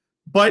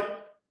 but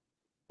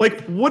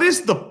like, what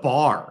is the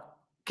bar?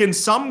 Can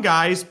some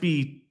guys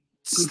be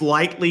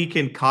slightly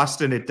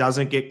concussed and it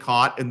doesn't get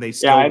caught and they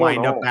still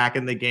wind up back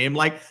in the game?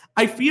 Like,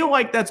 I feel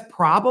like that's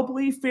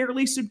probably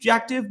fairly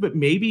subjective, but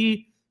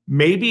maybe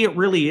it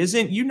really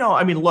isn't.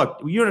 I mean,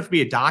 look, you don't have to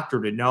be a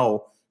doctor to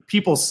know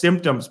people's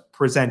symptoms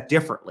present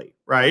differently,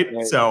 right?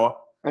 So,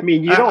 I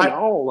mean, you don't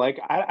know. Like,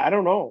 I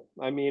don't know.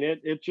 I mean,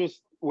 it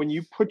just, when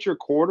you put your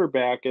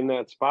quarterback in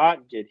that spot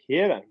and get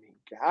hit, I mean,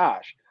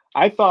 gosh.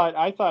 I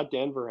thought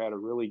Denver had a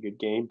really good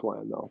game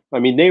plan, though. I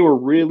mean, they were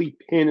really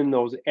pinning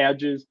those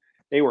edges.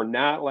 They were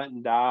not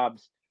letting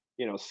Dobbs,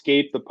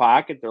 escape the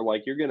pocket. They're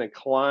like, you're going to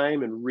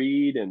climb and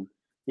read and,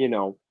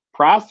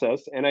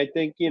 process. And I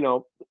think,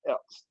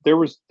 there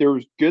was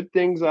good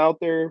things out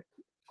there.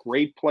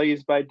 great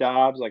plays by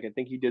Dobbs. Like, I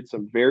think he did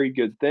some very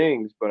good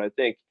things, but I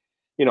think,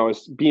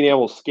 it's being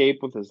able to escape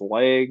with his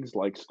legs,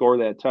 like score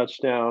that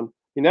touchdown. I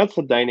mean, that's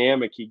the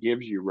dynamic he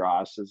gives you,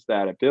 Ross, is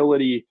that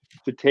ability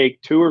to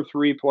take 2 or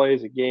 3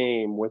 plays a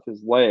game with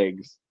his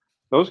legs.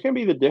 Those can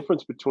be the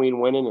difference between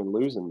winning and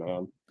losing,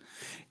 man.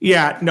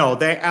 Yeah, no,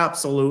 they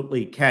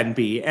absolutely can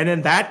be. And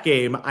in that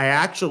game, I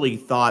actually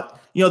thought,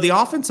 the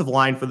offensive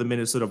line for the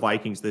Minnesota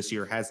Vikings this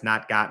year has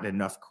not gotten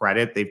enough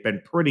credit. They've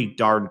been pretty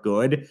darn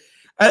good.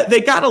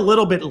 They got a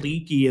little bit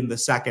leaky in the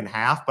second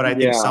half, but I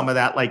think some of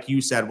that, like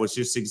you said, was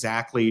just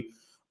exactly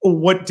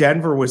what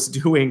Denver was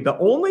doing. The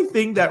only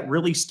thing that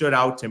really stood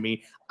out to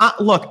me,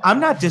 look,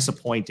 I'm not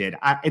disappointed.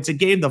 It's a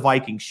game the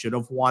Vikings should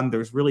have won.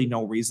 There's really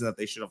no reason that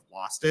they should have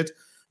lost it.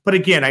 But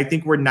again, I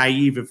think we're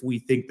naive if we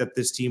think that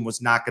this team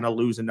was not going to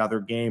lose another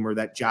game or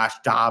that Josh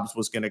Dobbs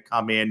was going to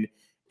come in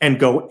and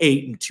go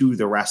 8-2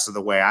 the rest of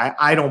the way.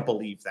 I don't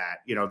believe that.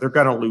 They're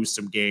going to lose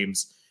some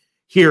games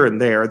here and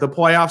there. The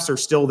playoffs are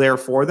still there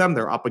for them.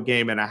 They're up a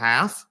game and a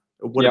half.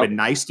 It would have been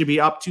nice to be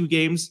up 2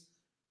 games,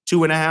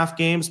 2.5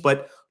 games,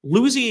 but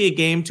losing a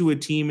game to a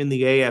team in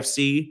the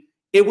AFC,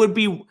 it would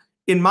be,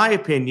 in my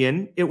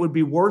opinion, it would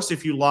be worse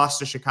if you lost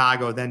to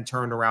Chicago, then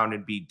turned around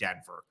and beat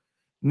Denver.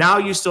 Now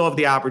you still have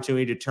the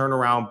opportunity to turn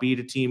around, beat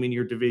a team in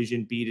your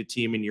division, beat a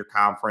team in your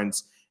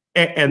conference,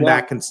 and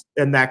that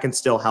can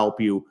still help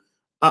you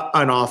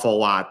an awful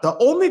lot. The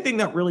only thing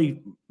that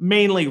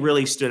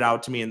mainly stood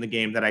out to me in the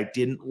game that I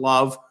didn't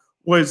love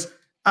was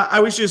I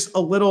was just a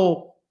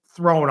little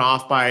thrown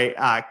off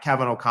by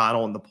Kevin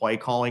O'Connell and the play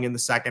calling in the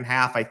second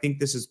half. I think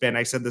this has been,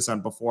 I said this on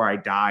Before I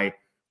Die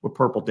with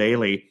Purple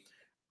Daily.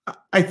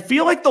 I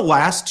feel like the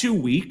last 2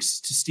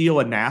 weeks, to steal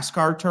a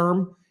NASCAR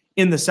term,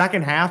 in the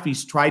second half,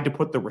 he's tried to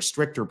put the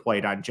restrictor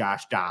plate on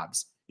Josh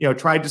Dobbs,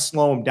 tried to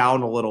slow him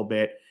down a little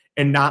bit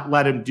and not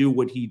let him do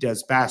what he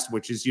does best,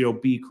 which is,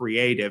 be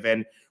creative.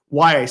 And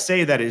why I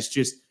say that is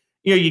just,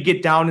 you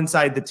get down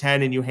inside the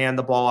 10 and you hand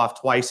the ball off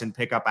twice and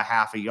pick up a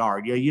half a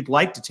yard. You'd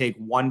like to take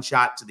one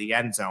shot to the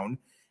end zone.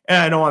 And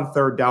I know on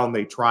third down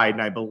they tried,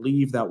 and I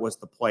believe that was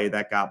the play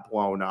that got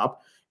blown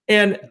up.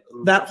 And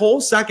that whole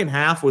second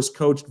half was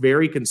coached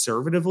very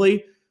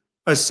conservatively.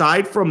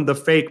 Aside from the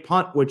fake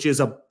punt, which is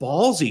a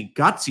ballsy,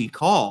 gutsy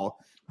call,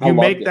 you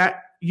make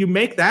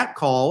that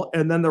call,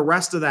 and then the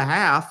rest of the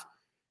half,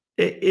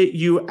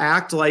 you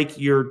act like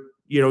you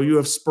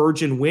have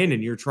Spurgeon win,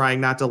 and you're trying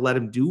not to let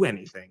him do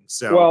anything.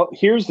 So, well,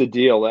 here's the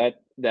deal: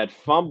 that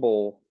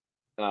fumble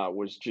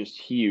was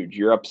just huge.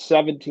 You're up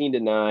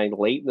 17-9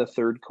 late in the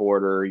third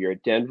quarter. You're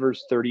at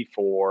Denver's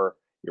 34.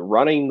 You're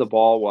running the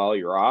ball well.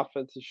 Your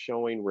offense is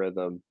showing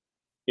rhythm.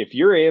 If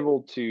you're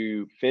able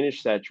to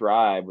finish that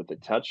drive with a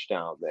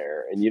touchdown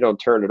there and you don't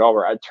turn it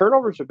over,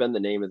 turnovers have been the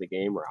name of the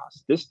game,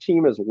 Ross. This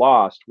team is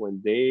lost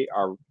when they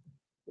are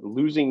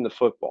losing the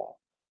football.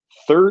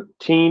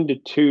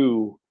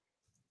 13-2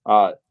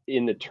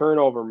 in the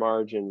turnover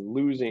margin,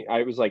 losing.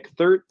 I was like,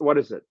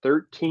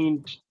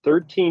 13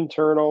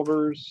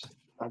 turnovers.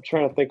 I'm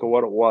trying to think of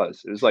what it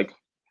was. It was like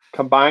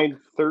combined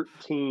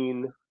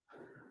 13.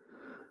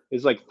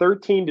 It's like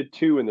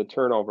 13-2 in the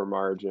turnover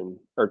margin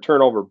or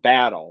turnover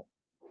battle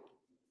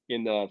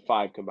in the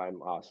 5 combined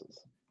losses.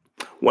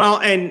 Well,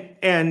 and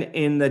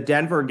in the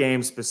Denver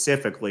game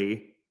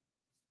specifically,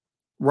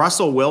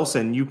 Russell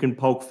Wilson, you can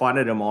poke fun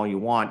at him all you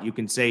want. You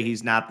can say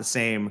he's not the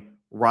same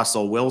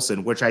Russell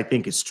Wilson, which I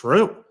think is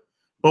true.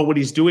 But what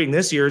he's doing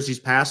this year is he's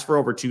passed for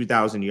over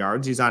 2,000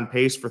 yards. He's on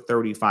pace for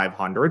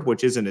 3,500,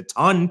 which isn't a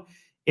ton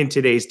in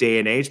today's day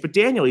and age. But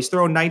Daniel, he's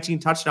thrown 19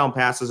 touchdown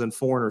passes and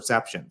 4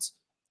 interceptions.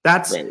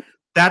 That's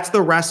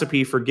the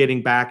recipe for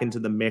getting back into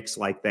the mix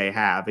like they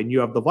have. And you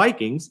have the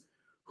Vikings,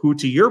 who,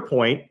 to your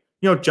point,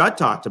 Judd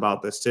talked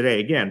about this today,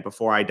 again,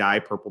 Before I Die,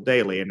 Purple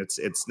Daily, and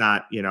it's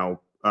not,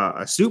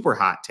 a super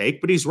hot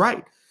take, but he's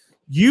right.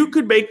 You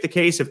could make the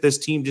case if this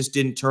team just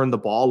didn't turn the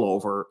ball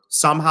over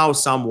somehow,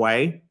 some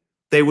way,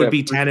 they would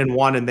be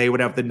 10-1 and they would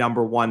have the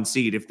number 1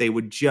 seed if they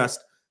would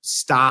just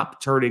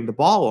stop turning the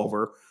ball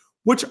over,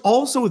 which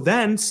also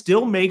then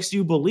still makes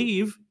you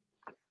believe.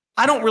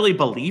 I don't really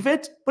believe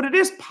it, but it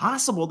is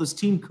possible this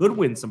team could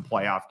win some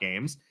playoff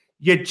games.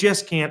 You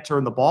just can't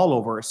turn the ball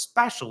over,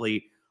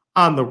 especially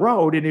on the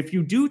road. And if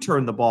you do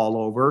turn the ball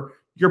over,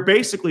 you're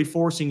basically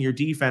forcing your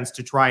defense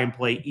to try and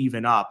play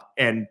even up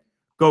and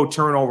go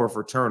turnover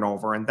for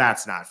turnover, and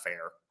that's not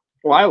fair.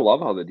 Well, I love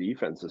how the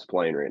defense is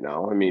playing right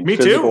now. I mean, Me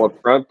physical too.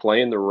 up front,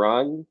 playing the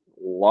run.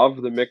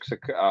 Love the mix of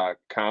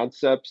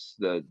concepts,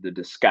 the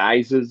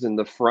disguises in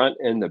the front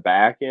and the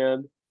back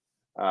end.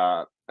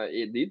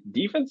 The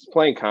defense is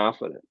playing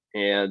confident,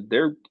 and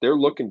they're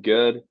looking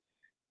good.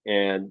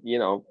 And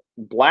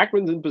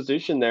Blackman's in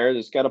position there.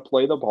 Just got to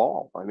play the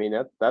ball. I mean,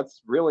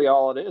 that's really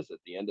all it is at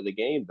the end of the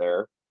game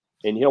there.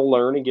 And he'll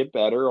learn and get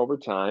better over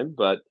time.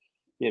 But,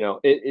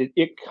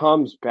 it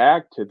comes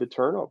back to the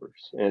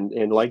turnovers.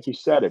 And like you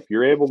said, if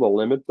you're able to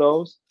limit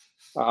those,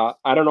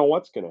 I don't know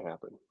what's going to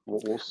happen.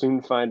 We'll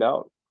soon find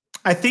out.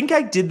 I think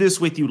I did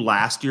this with you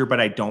last year, but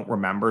I don't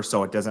remember,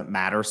 so it doesn't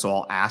matter. So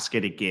I'll ask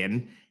it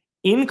again.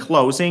 In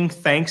closing,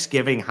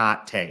 Thanksgiving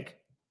hot take.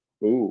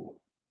 Ooh.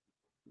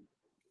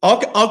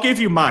 I'll give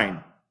you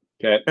mine.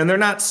 Okay. And they're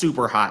not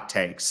super hot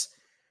takes.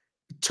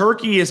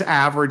 Turkey is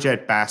average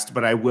at best,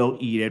 but I will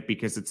eat it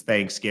because it's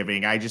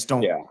Thanksgiving. I just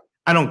don't. Yeah.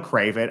 I don't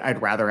crave it.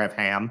 I'd rather have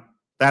ham.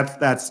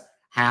 That's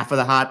half of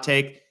the hot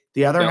take.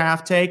 The other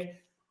half take.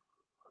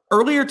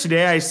 Earlier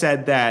today, I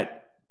said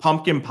that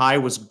pumpkin pie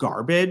was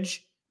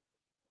garbage,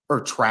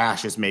 or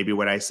trash is maybe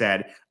what I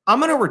said. I'm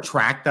going to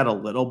retract that a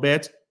little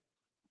bit.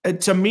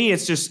 To me,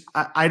 it's just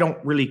I don't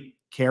really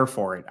care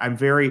for it.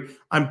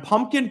 I'm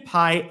pumpkin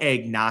pie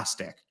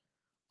agnostic.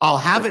 I'll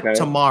have it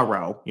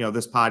tomorrow.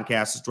 This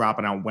podcast is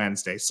dropping on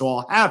Wednesday, so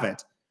I'll have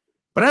it,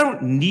 but I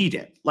don't need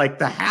it. Like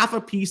the half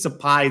a piece of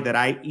pie that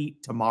I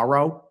eat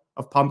tomorrow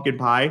of pumpkin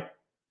pie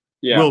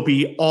will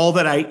be all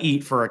that I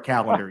eat for a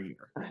calendar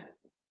year.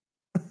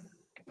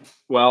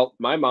 Well,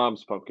 my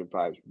mom's pumpkin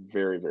pie is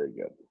very, very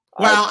good.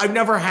 Well, I've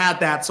never had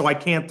that, so I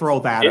can't throw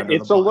that under the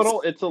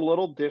bus. It's a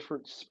little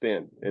different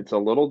spin. It's a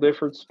little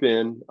different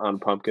spin on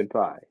pumpkin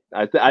pie.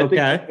 I think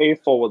the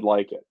faithful would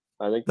like it.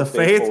 I think the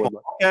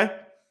faithful. Okay.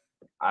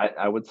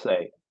 I would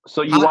say.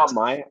 So you want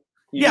my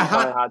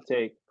hot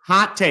take?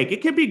 Hot take.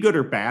 It can be good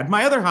or bad.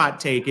 My other hot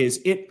take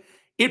is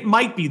it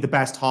might be the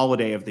best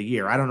holiday of the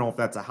year. I don't know if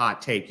that's a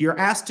hot take. You're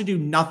asked to do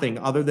nothing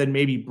other than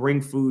maybe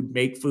bring food,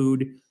 make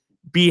food,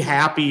 be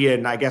happy,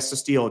 and I guess to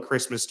steal a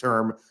Christmas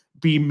term,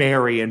 be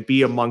merry and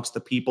be amongst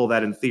the people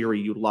that in theory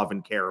you love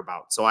and care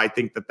about. So I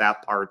think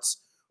that part's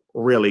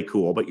really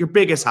cool. But your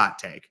biggest hot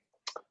take?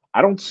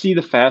 I don't see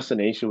the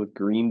fascination with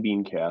green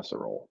bean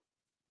casserole.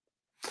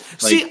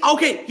 See,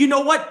 okay, you know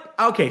what?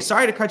 Okay,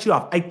 sorry to cut you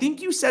off. I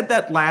think you said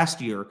that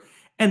last year,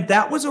 and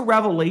that was a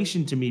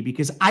revelation to me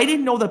because I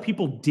didn't know that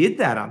people did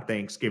that on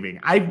Thanksgiving.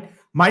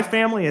 My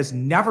family has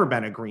never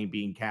been a green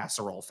bean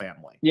casserole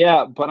family.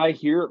 Yeah, but I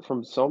hear it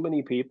from so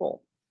many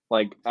people.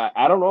 Like,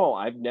 I don't know.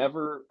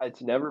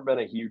 It's never been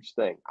a huge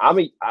thing.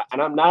 And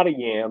I'm not a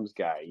yams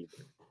guy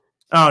either.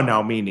 Oh,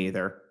 no, me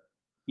neither.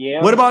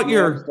 Yams, what about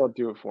yams don't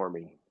do it for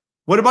me.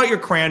 What about your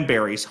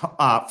cranberries?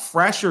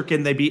 Fresh, or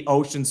can they be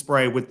ocean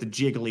spray with the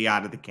jiggly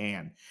out of the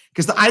can?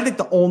 Because I think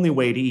the only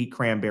way to eat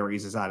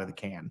cranberries is out of the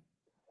can.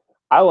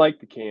 I like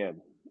the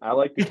can. I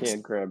like the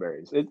canned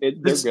cranberries. They're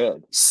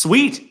good.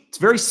 Sweet. It's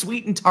very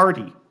sweet and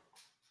tarty.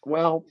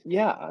 Well,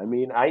 yeah. I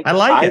mean, I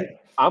like it.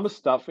 I'm a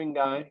stuffing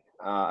guy.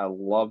 I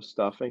love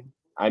stuffing.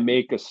 I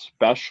make a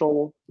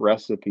special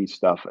recipe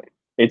stuffing.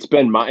 It's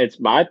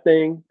my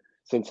thing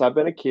since I've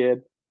been a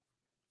kid.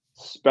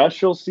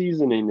 Special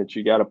seasoning that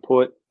you got to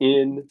put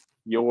in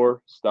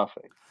your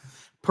stuffing.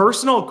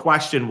 Personal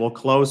question. We'll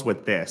close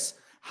with this.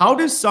 How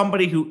does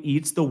somebody who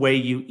eats the way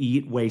you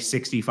eat weigh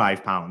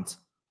 65 pounds?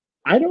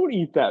 I don't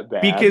eat that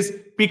bad.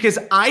 Because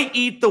I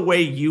eat the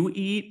way you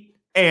eat,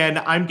 and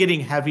I'm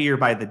getting heavier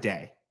by the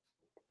day.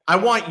 I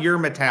want your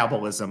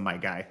metabolism, my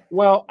guy.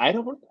 Well, I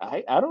don't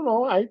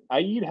know. I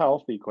eat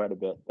healthy quite a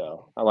bit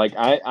though.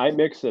 I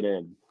mix it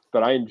in,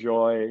 but I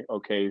enjoy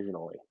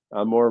occasionally.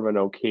 I'm more of an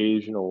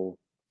occasional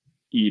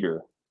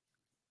eater.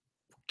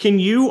 Can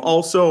you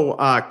also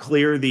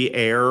clear the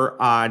air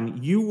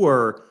on you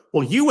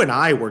and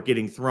I were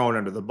getting thrown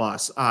under the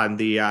bus on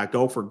the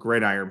Gopher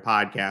Gridiron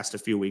podcast a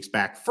few weeks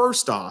back.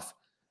 First off,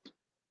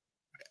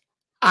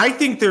 I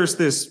think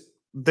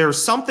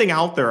there's something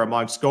out there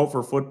amongst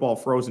Gopher football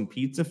frozen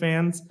pizza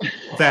fans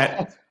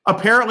that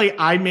apparently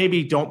I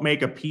maybe don't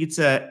make a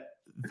pizza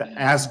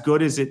as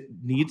good as it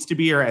needs to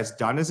be or as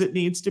done as it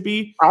needs to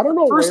be. I don't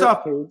know where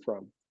it came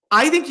from.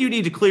 I think you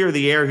need to clear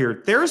the air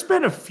here. There's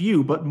been a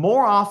few, but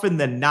more often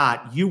than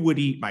not, you would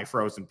eat my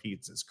frozen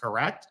pizzas,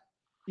 correct?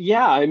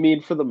 Yeah, I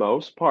mean, for the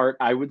most part,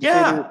 I would say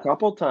there were a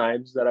couple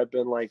times that I've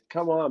been like,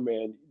 come on,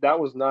 man, that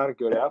was not a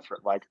good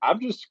effort. Like,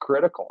 I'm just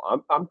critical.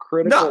 I'm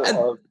critical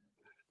of.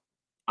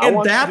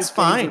 And that's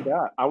fine.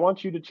 I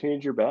want you to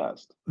change your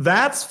best.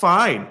 That's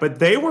fine. But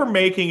they were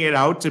making it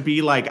out to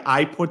be like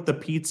I put the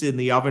pizza in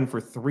the oven for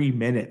 3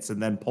 minutes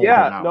and then pulled it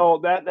out. Yeah, no,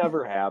 that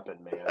never happened,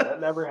 man.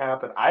 That never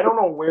happened. I don't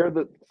know where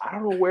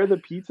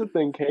the pizza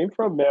thing came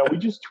from, man. We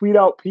just tweet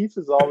out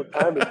pizzas all the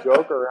time and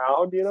joke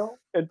around,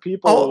 and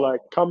people are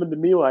like coming to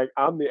me like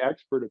I'm the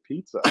expert of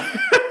pizza.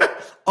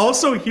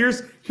 Also,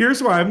 here's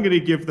where I'm going to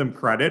give them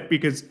credit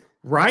because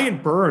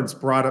Ryan Burns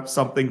brought up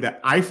something that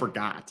I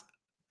forgot.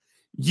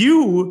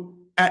 You,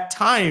 at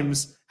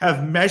times,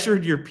 have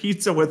measured your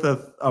pizza with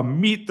a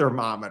meat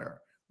thermometer.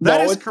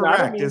 That is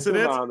correct, isn't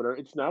it?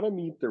 It's not a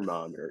meat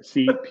thermometer.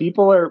 See,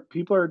 people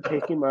are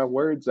taking my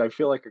words. I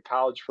feel like a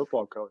college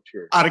football coach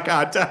here. Out of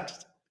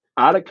context.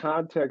 Out of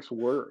context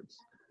words.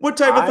 What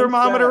type of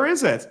thermometer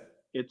is it?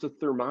 It's a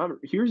thermometer.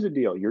 Here's the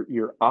deal.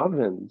 Your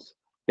ovens,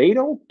 they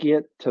don't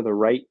get to the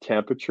right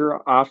temperature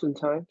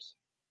oftentimes.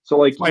 So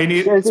like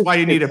that's why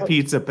you need a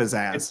pizza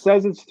pizzazz. It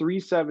says it's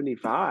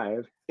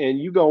 375 and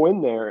you go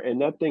in there and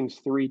that thing's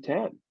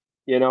 310,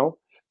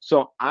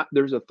 So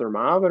there's a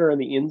thermometer on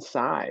the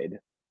inside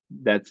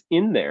that's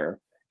in there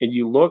and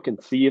you look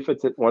and see if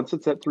once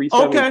it's at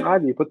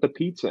 375, you put the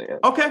pizza in.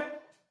 Okay.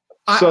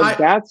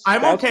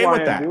 I'm okay why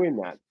with I'm that. doing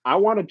that. I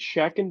want to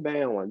check and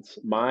balance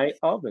my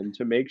oven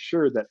to make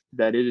sure that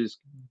it is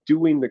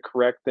doing the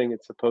correct thing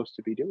it's supposed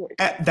to be doing.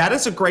 That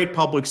is a great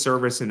public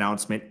service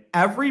announcement.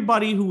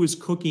 Everybody who is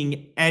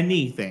cooking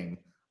anything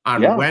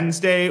on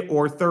Wednesday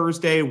or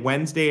Thursday,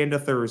 Wednesday into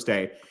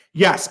Thursday.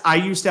 Yes, I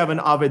used to have an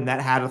oven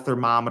that had a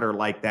thermometer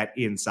like that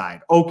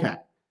inside. Okay,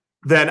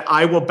 then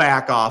I will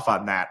back off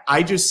on that.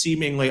 I just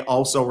seemingly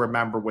also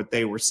remember what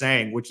they were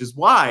saying, which is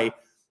why,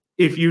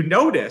 if you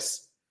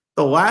notice,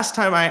 the last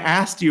time I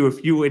asked you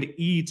if you would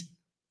eat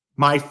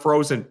my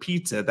frozen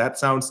pizza, that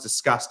sounds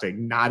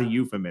disgusting, not a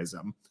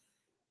euphemism,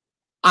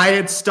 I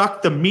had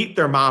stuck the meat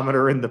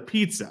thermometer in the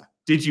pizza.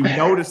 Did you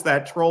notice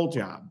that troll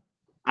job?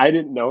 I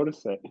didn't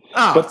notice it.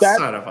 Oh, but that,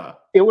 son of a!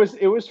 It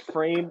was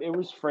framed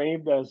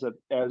as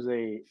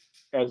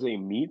a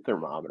meat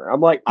thermometer. I'm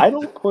like, I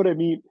don't put a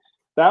meat.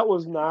 That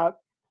was not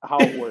how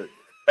it worked.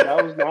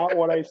 That was not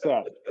what I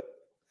said.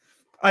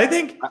 I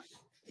think,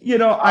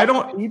 I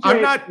don't. PJ,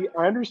 I'm not.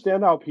 I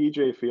understand how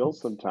PJ feels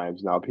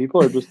sometimes now.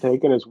 People are just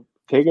taking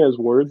his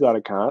words out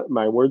of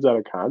my words out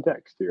of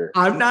context here.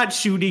 I'm not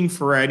shooting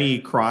for any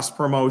cross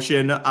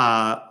promotion.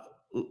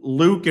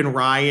 Luke and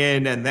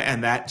Ryan and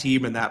that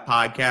team and that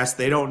podcast,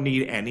 they don't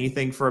need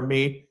anything from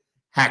me.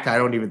 Heck, I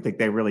don't even think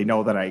they really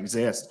know that I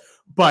exist.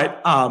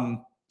 But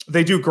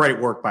they do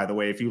great work, by the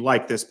way. If you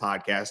like this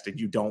podcast and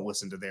you don't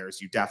listen to theirs,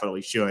 you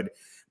definitely should.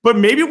 But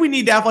maybe we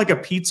need to have like a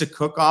pizza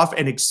cook-off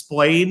and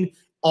explain,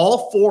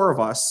 all four of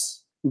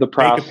us the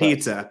process. Make a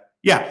pizza.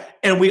 Yeah.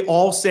 And we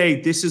all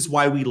say this is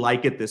why we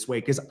like it this way.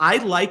 Because I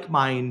like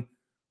mine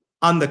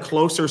on the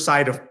closer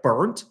side of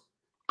burnt.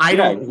 I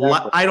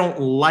don't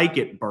like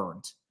it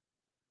burnt.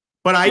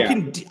 But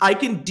I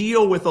can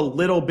deal with a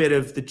little bit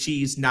of the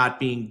cheese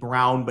not being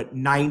brown, but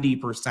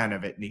 90%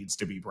 of it needs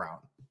to be brown.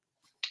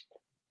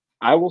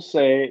 I will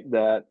say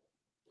that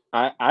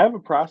I have a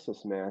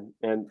process, man,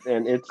 and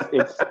it's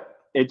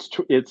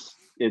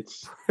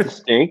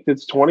distinct.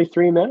 It's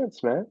 23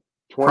 minutes, man.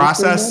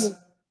 23 minutes.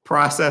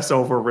 Process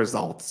over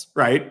results,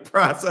 right?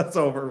 Process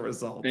over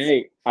results.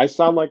 Hey, I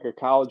sound like a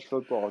college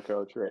football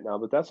coach right now,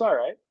 but that's all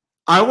right.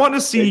 I want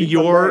to see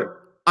your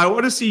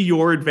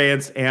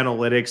advanced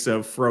analytics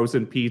of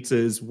frozen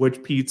pizzas,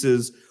 which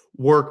pizzas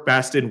work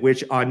best in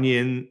which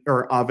onion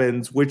or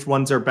ovens, which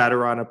ones are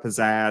better on a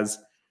pizzazz.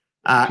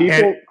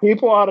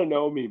 People ought to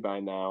know me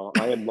by now.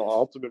 I am the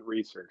ultimate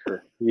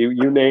researcher.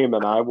 You name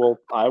it, I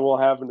will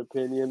have an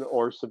opinion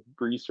or some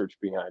research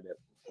behind it.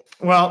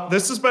 Well,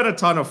 this has been a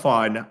ton of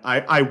fun.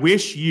 I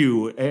wish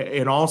you,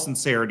 in all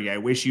sincerity, I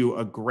wish you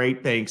a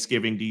great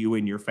Thanksgiving to you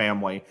and your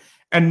family.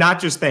 And not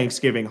just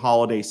Thanksgiving,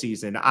 holiday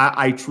season.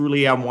 I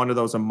truly am one of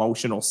those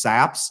emotional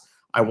saps.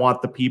 I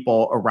want the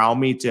people around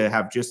me to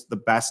have just the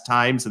best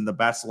times and the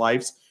best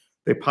lives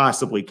they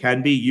possibly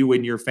can be, you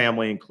and your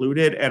family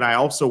included. And I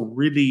also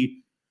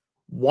really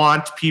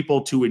want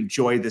people to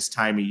enjoy this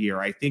time of year.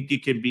 I think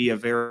it can be a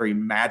very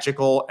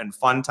magical and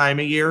fun time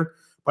of year,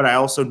 but I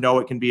also know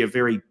it can be a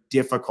very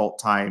difficult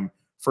time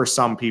for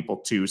some people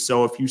too.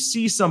 So if you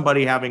see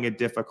somebody having a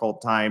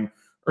difficult time,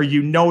 or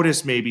you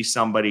notice maybe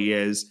somebody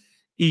is,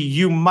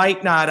 you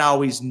might not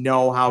always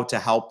know how to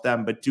help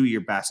them, but do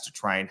your best to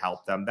try and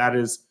help them. That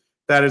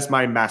is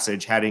my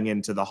message heading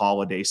into the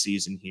holiday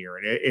season here.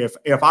 And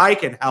if I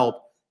can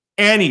help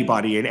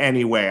anybody in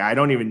any way, I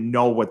don't even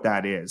know what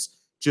that is,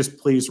 just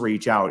please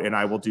reach out and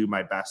I will do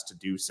my best to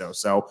do so.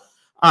 So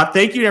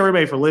thank you to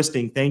everybody for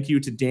listening. Thank you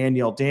to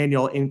Daniel.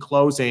 Daniel, in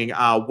closing,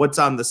 what's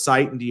on the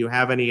site, and do you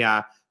have any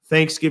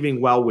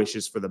Thanksgiving well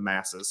wishes for the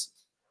masses?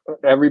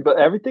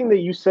 Everything that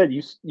you said,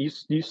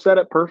 you said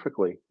it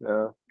perfectly.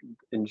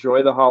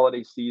 Enjoy the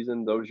holiday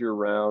season, those year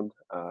round.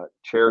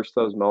 Cherish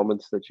those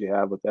moments that you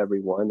have with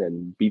everyone,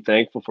 and be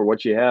thankful for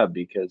what you have,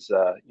 because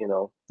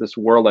this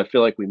world, I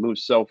feel like we move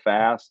so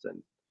fast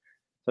and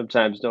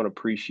sometimes don't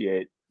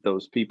appreciate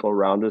those people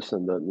around us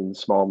in the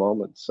small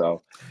moments.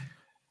 So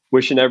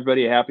wishing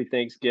everybody a happy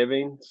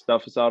Thanksgiving.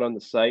 Stuff is out on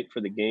the site for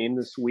the game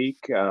this week.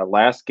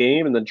 Last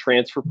game, and then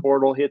transfer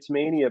portal hits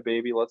mania,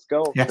 baby. Let's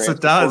go. Yes, transfer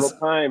it does. Portal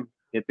time.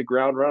 Hit the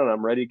ground running.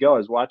 I'm ready to go. I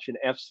was watching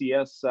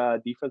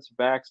FCS defensive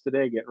backs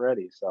today, getting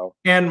ready. So,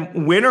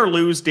 and win or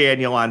lose,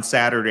 Daniel, on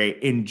Saturday,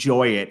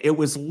 enjoy it. It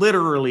was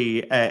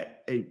literally,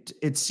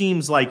 it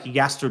seems like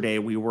yesterday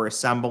we were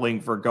assembling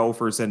for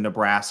Gophers in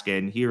Nebraska,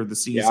 and here the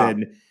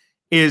season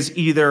is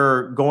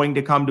either going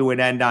to come to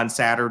an end on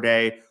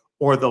Saturday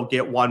or they'll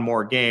get one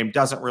more game.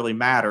 Doesn't really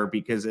matter,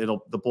 because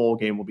the bowl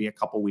game will be a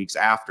couple weeks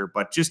after.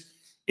 But just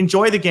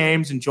enjoy the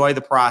games, enjoy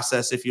the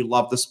process. If you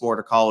love the sport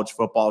of college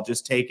football,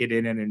 just take it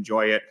in and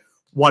enjoy it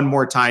one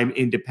more time,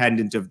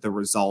 independent of the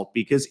result.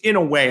 Because in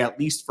a way, at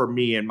least for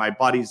me, and my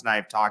buddies and I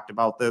have talked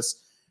about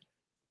this,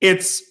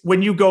 it's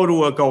when you go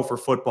to a Gopher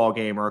football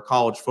game or a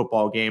college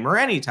football game or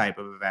any type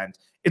of event,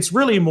 it's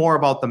really more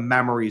about the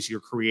memories you're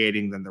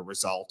creating than the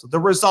result.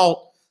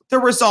 The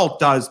result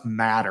does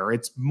matter.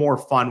 It's more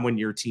fun when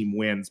your team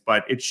wins,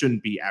 but it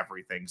shouldn't be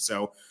everything.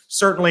 So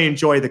certainly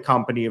enjoy the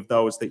company of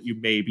those that you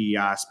may be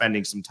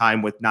spending some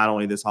time with, not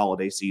only this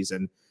holiday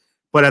season,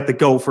 but at the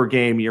Gopher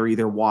game, you're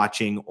either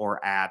watching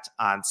or at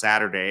on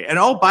Saturday. And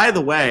oh, by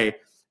the way,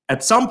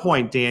 at some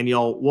point,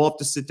 Daniel, we'll have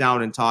to sit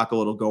down and talk a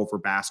little Gopher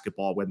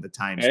basketball when the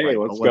time's right.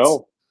 Let's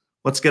go.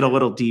 Let's get a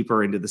little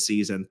deeper into the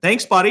season.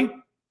 Thanks, buddy.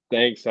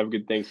 Thanks. Have a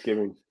good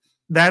Thanksgiving.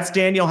 That's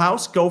Daniel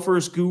House,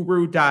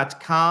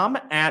 gophersguru.com,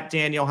 at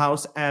Daniel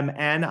House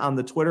MN on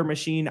the Twitter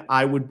machine.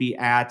 I would be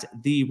at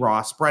the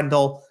Ross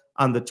Brendel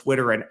on the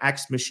Twitter and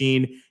X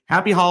machine.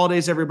 Happy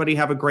holidays, everybody.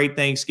 Have a great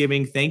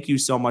Thanksgiving. Thank you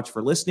so much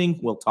for listening.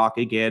 We'll talk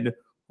again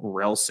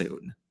real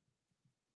soon.